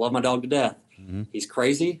 Love my dog to death. Mm-hmm. He's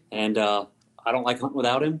crazy, and I don't like hunting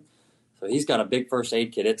without him. So he's got a big first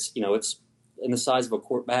aid kit. It's in the size of a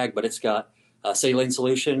quart bag, but it's got saline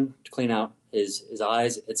solution to clean out his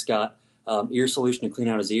eyes. It's got ear solution to clean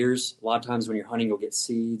out his ears. A lot of times when you're hunting, you'll get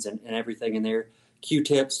seeds and everything in there.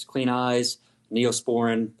 Q-tips to clean eyes,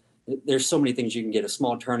 Neosporin. There's so many things you can get. A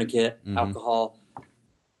small tourniquet, alcohol.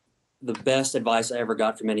 The best advice I ever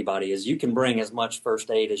got from anybody is you can bring as much first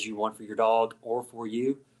aid as you want for your dog or for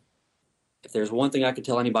you. If there's one thing I could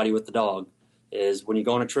tell anybody with the dog is when you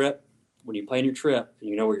go on a trip, when you plan your trip, and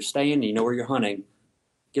you know where you're staying and you know where you're hunting,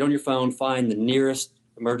 get on your phone, find the nearest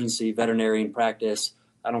emergency veterinarian practice.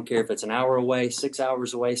 I don't care if it's an hour away, 6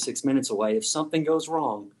 hours away, 6 minutes away. If something goes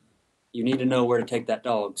wrong, you need to know where to take that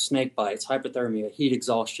dog. Snake bites, hypothermia, heat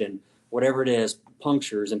exhaustion, whatever it is,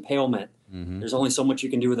 punctures, impalement. There's only so much you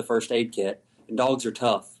can do with a first aid kit, and dogs are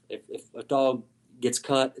tough. If a dog gets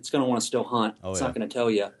cut, it's going to want to still hunt. It's not going to tell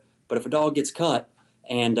you. But if a dog gets cut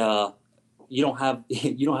and you don't have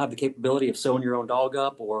the capability of sewing your own dog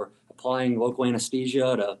up or applying local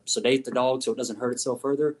anesthesia to sedate the dog so it doesn't hurt itself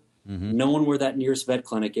further, knowing where that nearest vet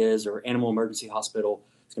clinic is or animal emergency hospital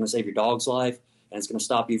is going to save your dog's life, and it's going to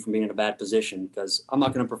stop you from being in a bad position. Because I'm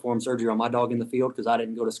not going to perform surgery on my dog in the field because I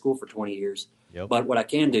didn't go to school for 20 years. But what I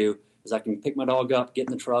can do is I can pick my dog up, get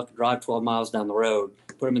in the truck, drive 12 miles down the road,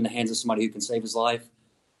 put him in the hands of somebody who can save his life.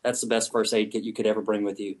 That's the best first aid kit you could ever bring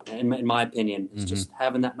with you. In my opinion, it's just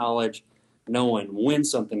having that knowledge, knowing when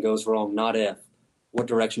something goes wrong, not if, what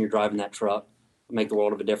direction you're driving that truck will make the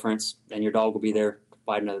world of a difference, and your dog will be there to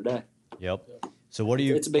fight another day. So what do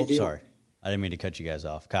you... It's a big deal. Sorry. I didn't mean to cut you guys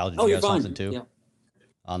off. Kyle, did you have something too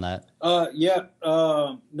on that?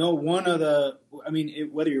 No, one of the... I mean,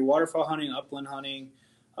 whether you're waterfowl hunting, upland hunting,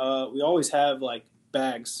 we always have, like,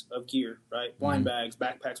 bags of gear, right? Blind bags,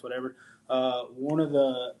 backpacks, whatever. One of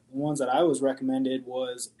the ones that I was recommended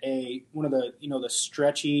was one of the the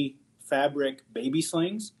stretchy fabric baby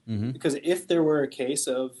slings, because if there were a case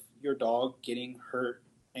of your dog getting hurt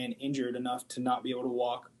and injured enough to not be able to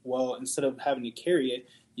walk, well, instead of having to carry it,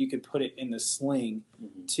 you could put it in the sling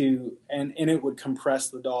and it would compress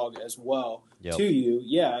the dog as well to you.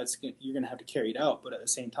 Yeah, you're gonna have to carry it out, but at the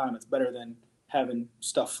same time, it's better than having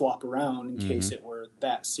stuff flop around in case it were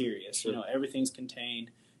that serious. Everything's contained.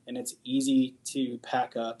 And it's easy to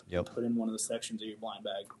pack up and put in one of the sections of your blind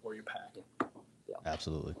bag or your pack.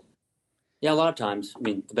 Absolutely. Yeah, a lot of times, I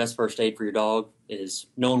mean, the best first aid for your dog is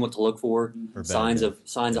knowing what to look for signs of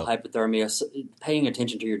hypothermia, paying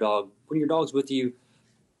attention to your dog. When your dog's with you,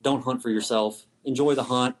 don't hunt for yourself. Enjoy the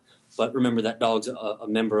hunt, but remember that dog's a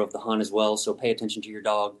member of the hunt as well, so pay attention to your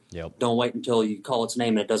dog. Don't wait until you call its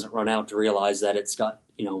name and it doesn't run out to realize that it's got,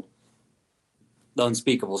 the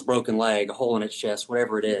unspeakables, broken leg, a hole in its chest,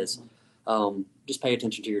 whatever it is. Just pay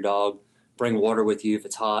attention to your dog. Bring water with you if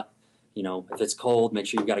it's hot. If it's cold, make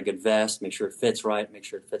sure you've got a good vest. Make sure it fits right. Make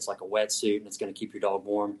sure it fits like a wetsuit, and it's going to keep your dog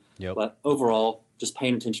warm. But overall, just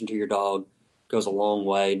paying attention to your dog goes a long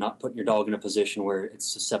way. Not putting your dog in a position where it's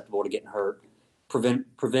susceptible to getting hurt.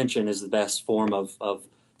 Prevention is the best form of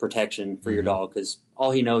protection for your dog, because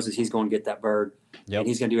all he knows is he's going to get that bird, and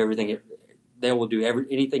he's going to do everything. They will do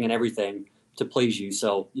anything and everything to please you.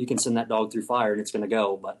 So you can send that dog through fire and it's going to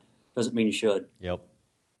go, but doesn't mean you should.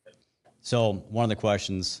 So one of the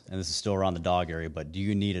questions, and this is still around the dog area, but do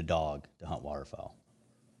you need a dog to hunt waterfowl?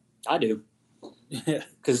 I do.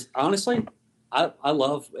 Because honestly, I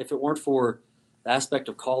love, if it weren't for the aspect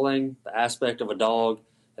of calling, the aspect of a dog,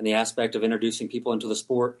 and the aspect of introducing people into the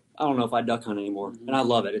sport, I don't know if I'd duck hunt anymore. And I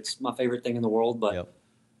love it. It's my favorite thing in the world, but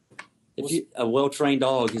a well-trained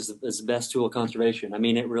dog is the best tool of conservation. I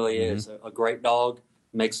mean, it really is. A great dog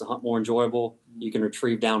makes the hunt more enjoyable. You can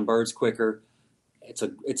retrieve down birds quicker.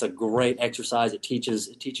 It's a great exercise. It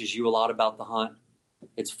teaches you a lot about the hunt.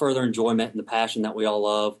 It's further enjoyment and the passion that we all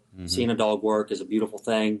love. Seeing a dog work is a beautiful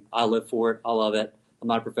thing. I live for it. I love it. I'm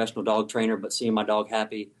not a professional dog trainer, but seeing my dog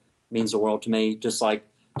happy means the world to me. Just like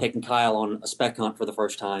taking Kyle on a spec hunt for the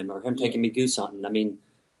first time, or him taking me goose hunting. I mean,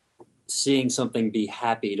 seeing something be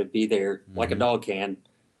happy to be there like a dog can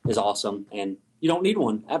is awesome. And you don't need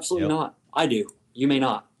one. Absolutely not. I do. You may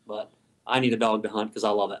not, but I need a dog to hunt because I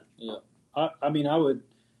love it. I mean, I would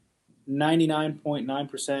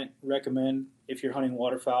 99.9% recommend if you're hunting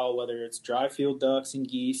waterfowl, whether it's dry field ducks and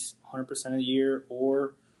geese 100% of the year,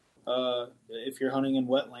 or if you're hunting in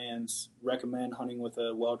wetlands, recommend hunting with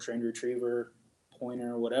a well-trained retriever,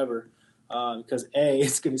 pointer, or whatever, because A,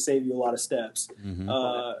 it's going to save you a lot of steps.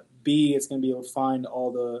 B, it's going to be able to find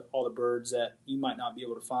all the birds that you might not be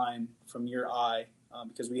able to find from your eye,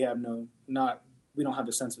 because we don't have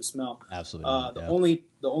the sense of smell. Absolutely.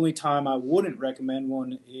 The only time I wouldn't recommend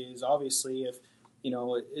one is obviously if,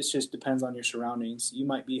 it just depends on your surroundings. You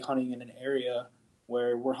might be hunting in an area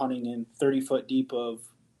where we're hunting in 30 foot deep of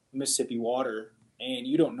Mississippi water and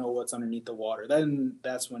you don't know what's underneath the water. Then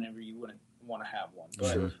that's whenever you wouldn't want to have one.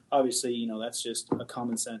 But obviously, that's just a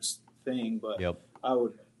common sense thing. But I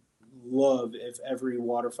would love if every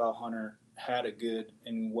waterfowl hunter had a good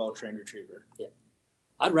and well-trained retriever. Yeah.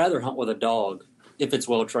 I'd rather hunt with a dog if it's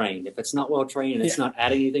well-trained. If it's not well-trained and it's not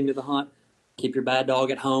adding anything to the hunt, keep your bad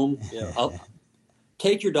dog at home.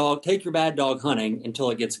 Take your bad dog hunting until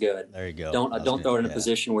it gets good. There you go. Don't throw it in a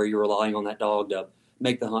position where you're relying on that dog to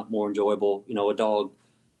make the hunt more enjoyable. A dog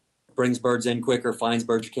brings birds in quicker, finds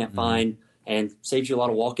birds you can't find, and saves you a lot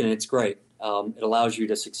of walking, and it's great. It allows you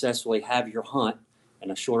to successfully have your hunt in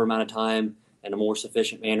a shorter amount of time in a more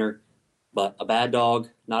sufficient manner. But a bad dog,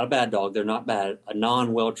 not a bad dog, they're not bad. A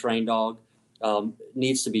non-well-trained dog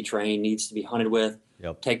needs to be trained, needs to be hunted with.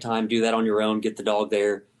 Take time, do that on your own, get the dog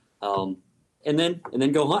there, and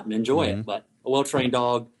then go hunt and enjoy it. But a well-trained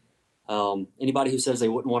dog, anybody who says they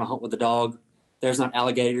wouldn't want to hunt with a dog, there's not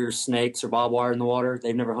alligators, snakes, or barbed wire in the water,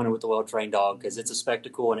 they've never hunted with a well-trained dog, because it's a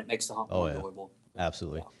spectacle and it makes the hunt more enjoyable.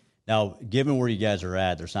 Absolutely. Now, given where you guys are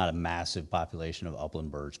at, there's not a massive population of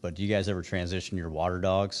upland birds, but do you guys ever transition your water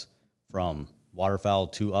dogs from waterfowl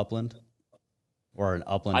to upland, or an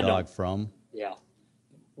upland dog from? Yeah.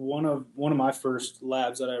 One of my first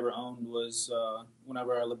labs that I ever owned was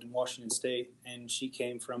whenever I lived in Washington State, and she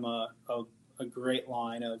came from a great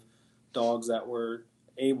line of dogs that were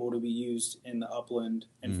able to be used in the upland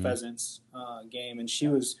and pheasants game. And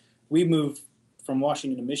we moved from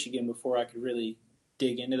Washington to Michigan before I could really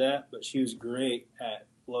dig into that, but she was great at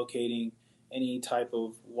locating any type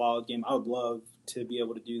of wild game. I would love to be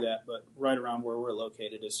able to do that, but right around where we're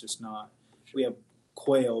located, it's just not. We have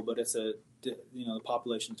quail, but it's the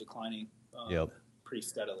population's declining pretty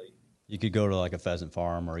steadily. You could go to like a pheasant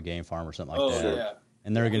farm or a game farm or something like that. Yeah.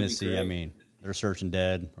 And they're going to see, great. They're searching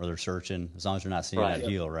dead, or they're searching, as long as they're not seeing that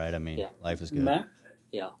heel, right? Life is good.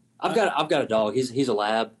 Yeah. I've got a dog. He's a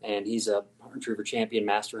lab, and he's a retriever champion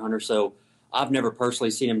master hunter, so I've never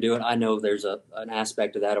personally seen him do it. I know there's an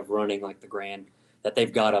aspect of that of running like the Grand, that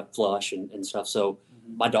they've got to flush and stuff. So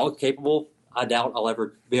my dog's capable. I doubt I'll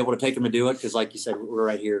ever be able to take him to do it, because like you said, we're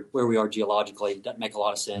right here where we are geologically. It doesn't make a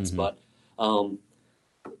lot of sense, but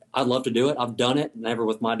I'd love to do it. I've done it, never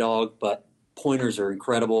with my dog, but pointers are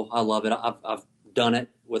incredible. I love it. I've done it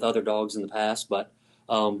with other dogs in the past, but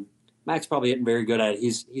Max probably isn't very good at it.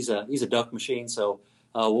 He's a duck machine, so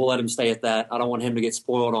we'll let him stay at that. I don't want him to get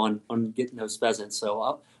spoiled on getting those pheasants,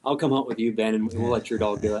 so I'll come hunt with you, Ben, and we'll let your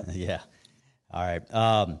dog do it. Yeah. All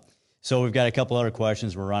right. So we've got a couple other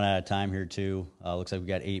questions. We're running out of time here too. Looks like we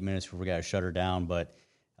got 8 minutes before we got to shut her down. But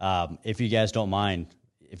if you guys don't mind,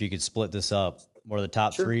 if you could split this up, what are the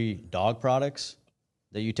top 3 dog products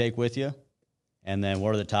that you take with you? And then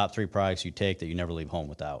what are the top 3 products you take that you never leave home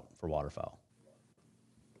without for waterfowl?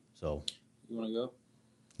 So you want to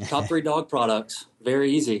go? Top 3 dog products,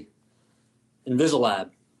 very easy. Invisilab,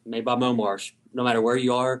 made by Momarsh. No matter where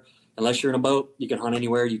you are, unless you're in a boat, you can hunt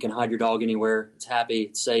anywhere. You can hide your dog anywhere. It's happy.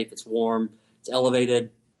 It's safe. It's warm. It's elevated.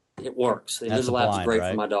 It works. The Invisilab is great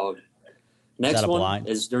for my dog. Next one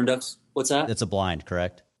is during ducks. What's that? It's a blind,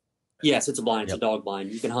 correct? Yes, it's a blind. It's a dog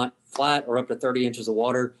blind. You can hunt flat or up to 30 inches of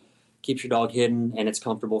water. Keeps your dog hidden, and it's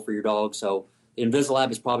comfortable for your dog. So the Invisilab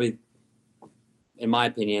is probably, in my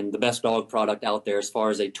opinion, the best dog product out there as far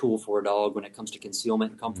as a tool for a dog when it comes to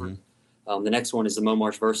concealment and comfort. The next one is the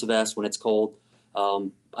Momarsh VersaVest when it's cold.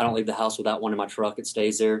 I don't leave the house without one in my truck. It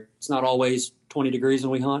stays there. It's not always 20 degrees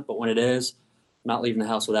when we hunt, but when it is, I'm not leaving the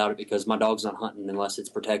house without it, because my dog's not hunting unless it's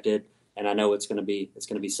protected, and I know it's going to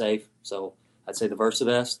be safe. So I'd say the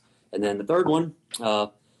VersaVest. And then the third one,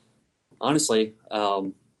 honestly,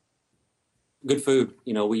 good food.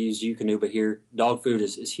 We use Eukanuba here. Dog food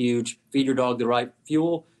is huge. Feed your dog the right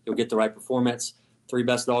fuel, you'll get the right performance. 3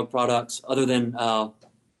 best dog products other than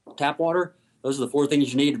tap water. Those are the 4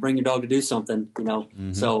 things you need to bring your dog to do something,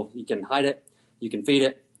 So you can hide it, you can feed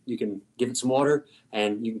it, you can give it some water,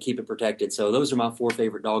 and you can keep it protected. So those are my 4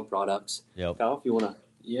 favorite dog products. Yep. Kyle, if you want to.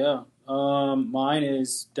 Yeah. Mine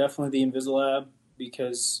is definitely the Invisilab,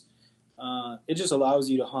 because it just allows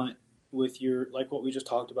you to hunt with like what we just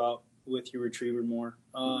talked about, with your retriever more.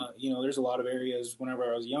 There's a lot of areas whenever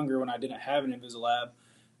I was younger when I didn't have an Invisilab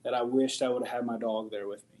that I wished I would have had my dog there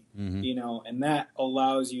with me. Mm-hmm. And that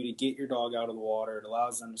allows you to get your dog out of the water. It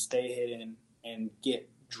allows them to stay hidden and get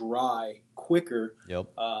dry quicker. Yep.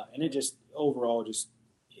 And it just overall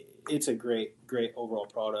it's a great overall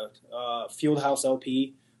product. Fieldhouse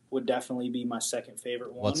LP would definitely be my second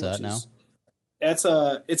favorite one. What's that now? It's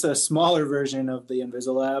a smaller version of the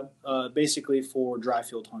Invisilab, basically for dry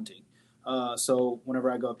field hunting. So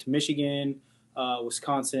whenever I go up to Michigan,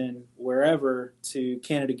 Wisconsin, wherever to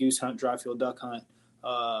Canada goose hunt, dry field duck hunt,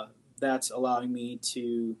 that's allowing me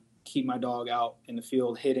to keep my dog out in the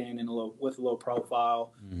field hidden and with a low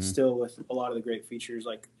profile, still with a lot of the great features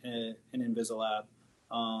like an Invisilab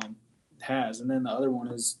has. And then the other one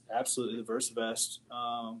is absolutely the VersaVest.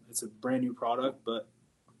 It's a brand new product, but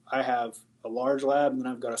I have a large lab and then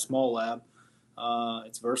I've got a small lab.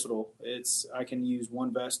 It's versatile. I can use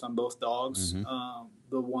one vest on both dogs.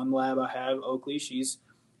 The one lab I have, Oakley, she's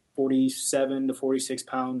 47 to 46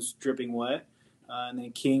 pounds dripping wet. And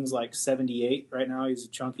then King's like 78 right now. He's a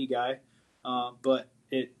chunky guy. But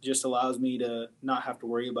it just allows me to not have to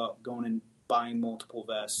worry about going and buying multiple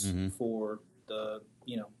vests for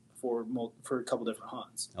for a couple different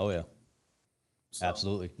hunts. Oh, yeah. So.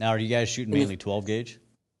 Absolutely. Now, are you guys shooting mainly 12 gauge?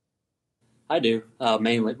 I do.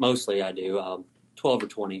 Mostly I do. 12 or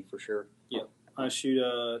 20 for sure. Yeah. I shoot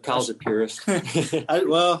Kyle's a purist.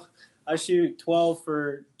 I shoot 12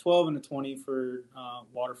 and a 20 for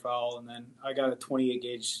waterfowl, and then I got a 28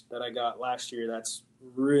 gauge that I got last year. That's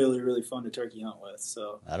really, really fun to turkey hunt with.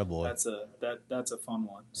 So attaboy. That's a fun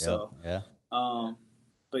one. Yep. So yeah.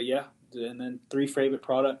 But yeah, and then 3 favorite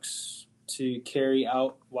products to carry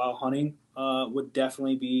out while hunting would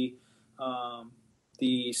definitely be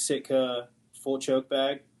the Sitka full choke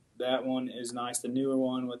bag. That one is nice. The newer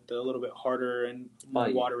one with the little bit harder and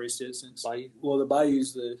more water resistance. Bayou? Well, the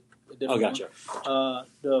Bayou's the different gotcha. one.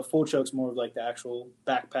 The full choke's more of like the actual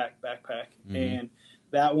backpack. And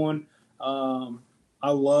that one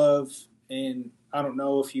I love, and I don't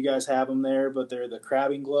know if you guys have them there, but they're the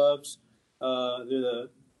crabbing gloves. They're the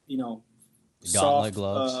soft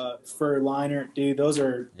gloves. Fur liner. Dude, those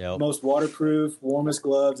are most waterproof, warmest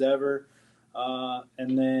gloves ever.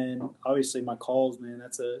 And then obviously my calls, man,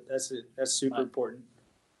 that's super important.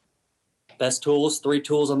 Best tools, 3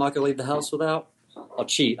 tools I'm not going to leave the house without. I'll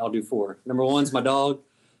cheat. I'll do 4. Number 1's my dog.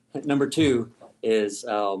 Number 2 is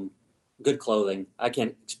good clothing. I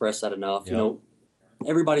can't express that enough. Yep.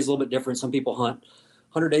 Everybody's a little bit different. Some people hunt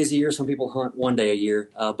 100 days a year. Some people hunt 1 day a year.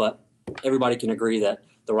 But everybody can agree that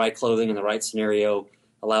the right clothing in the right scenario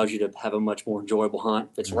allows you to have a much more enjoyable hunt.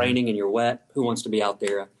 If it's raining and you're wet, who wants to be out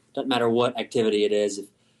there? Doesn't matter what activity it is.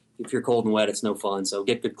 If you're cold and wet, it's no fun. So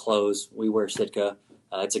get good clothes. We wear Sitka.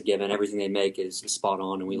 It's a given. Everything they make is spot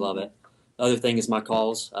on, and we love it. The other thing is my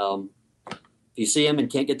calls. If you see them and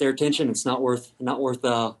can't get their attention, it's not worth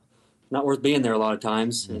being there a lot of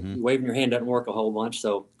times. Waving your hand doesn't work a whole bunch.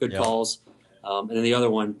 So good calls. And then the other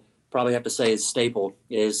one, probably have to say is staple,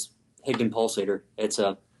 is Higdon Pulsator.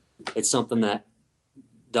 It's something that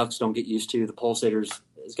ducks don't get used to. The Pulsator's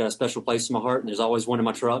has got a special place in my heart, and there's always one in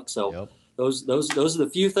my truck. So those are the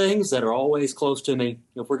few things that are always close to me.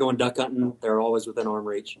 If we're going duck hunting, they're always within arm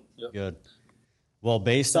reach. Yep. Good. Well,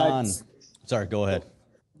 sorry, go ahead.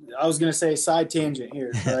 I was going to say side tangent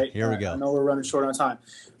here, right? Here we go. I know we're running short on time.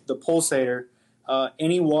 The Pulsator,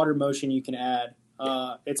 any water motion you can add,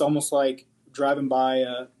 it's almost like driving by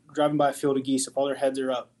a field of geese. If all their heads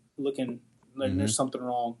are up looking, like there's something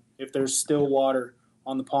wrong. If there's still water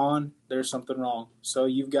on the pond, there's something wrong. So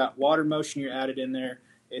you've got water motion you're added in there.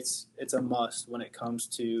 It's a must when it comes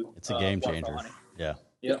to it's a game changer. Hunting. Yeah.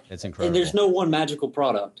 Yep. It's incredible. And there's no one magical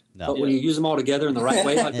product. No. But when you use them all together in the right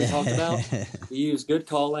way, like we talked about, you use good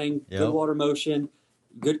calling, good water motion,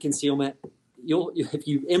 good concealment. If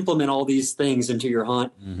you implement all these things into your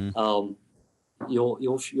hunt,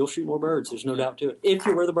 you'll shoot more birds. There's no doubt to it. If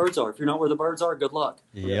you're where the birds are. If you're not where the birds are, good luck.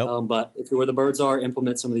 Yep. But if you're where the birds are,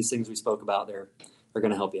 implement some of these things we spoke about there. They're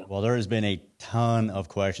going to help you. Well, there has been a ton of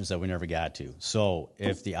questions that we never got to. So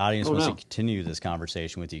if the audience wants to continue this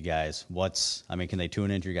conversation with you guys, can they tune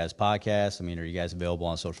into your guys' podcast? Are you guys available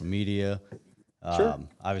on social media? Sure.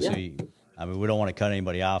 Obviously, we don't want to cut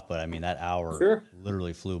anybody off, but that hour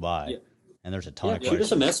literally flew by. Yeah. And there's a ton of questions. Shoot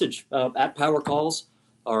us a message at Power Calls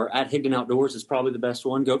or at Higdon Outdoors is probably the best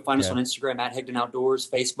one. Go find us on Instagram at Higdon Outdoors,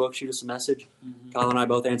 Facebook, shoot us a message. Kyle and I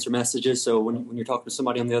both answer messages, so when you're talking to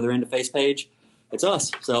somebody on the other end of face page, it's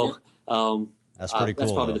us. So that's pretty cool.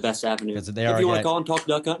 That's probably the best avenue. If you want to call and talk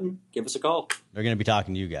duck hunting, give us a call. They're going to be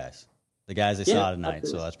talking to you guys, the guys they saw tonight.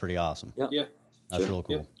 So that's pretty awesome. Yeah. That's real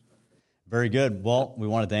cool. Very good. Well, we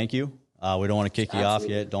want to thank you. We don't want to kick you off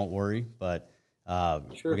yet. Don't worry. But Sure.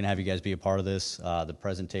 we're going to have you guys be a part of this, the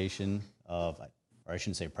presentation of, or I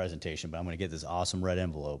shouldn't say presentation, but I'm going to get this awesome red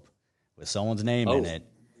envelope with someone's name in it.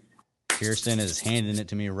 Kirsten is handing it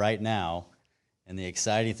to me right now. And the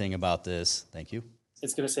exciting thing about this, thank you.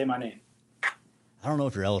 It's going to say my name. I don't know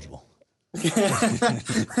if you're eligible.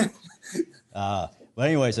 But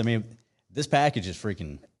anyways, I mean, this package is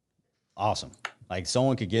freaking awesome. Like,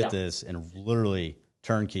 someone could get this and literally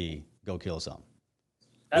turnkey go kill something.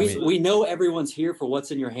 We know everyone's here for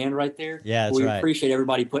what's in your hand right there. Yeah, that's we right. appreciate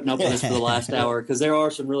everybody putting up with us for the last hour, because there are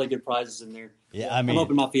some really good prizes in there. Yeah, I mean, I'm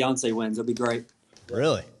hoping my fiance wins. It'll be great.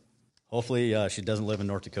 Really? Hopefully she doesn't live in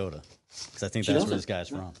North Dakota, because I think that's where this guy's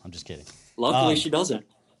from. I'm just kidding. Luckily, she doesn't.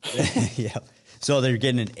 Yeah. So they're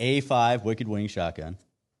getting an A5 Wicked Wing shotgun.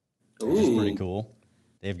 Which is pretty cool.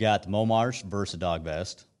 They've got the Momarsh Versadog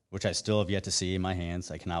vest, which I still have yet to see in my hands.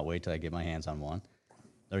 I cannot wait till I get my hands on one.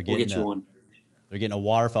 We'll get you one. They're getting a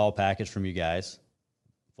waterfowl package from you guys,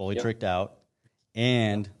 fully tricked out,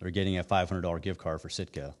 and they're getting a $500 gift card for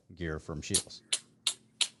Sitka gear from Shields.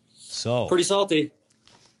 So pretty salty.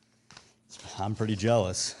 I'm pretty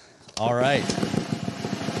jealous. All right,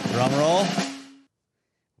 drum roll.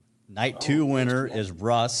 Night 2 winner is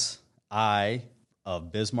Russ I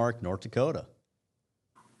of Bismarck, North Dakota.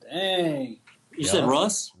 Dang. You said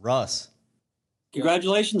Russ? Russ.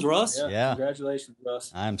 Congratulations, Russ. Yeah. Congratulations,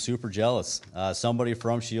 Russ. I'm super jealous. Somebody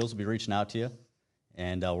from Shields will be reaching out to you,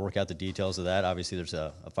 and work out the details of that. Obviously, there's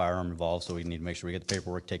a firearm involved, so we need to make sure we get the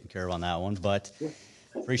paperwork taken care of on that one. But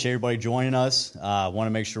appreciate everybody joining us. Want to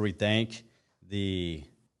make sure we thank the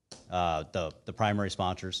primary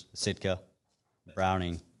sponsors, Sitka,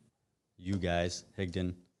 Browning, you guys,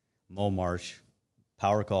 Higdon, Momarsh,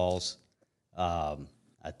 Power Calls. I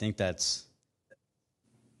think that's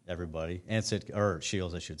everybody, and Sitka, or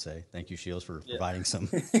Shields, I should say. Thank you, Shields, for providing some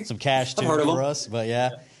cash too for us. But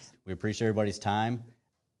we appreciate everybody's time.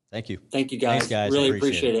 Thank you. Thank you, guys. Thanks, guys. Really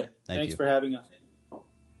appreciate it. Thanks for having us.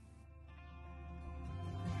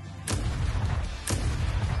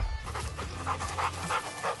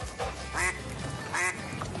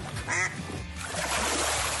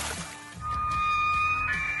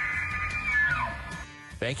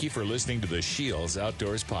 Thank you for listening to the Shields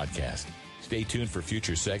Outdoors Podcast. Stay tuned for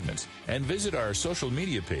future segments and visit our social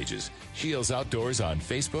media pages, Shields Outdoors on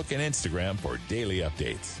Facebook and Instagram, for daily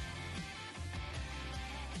updates.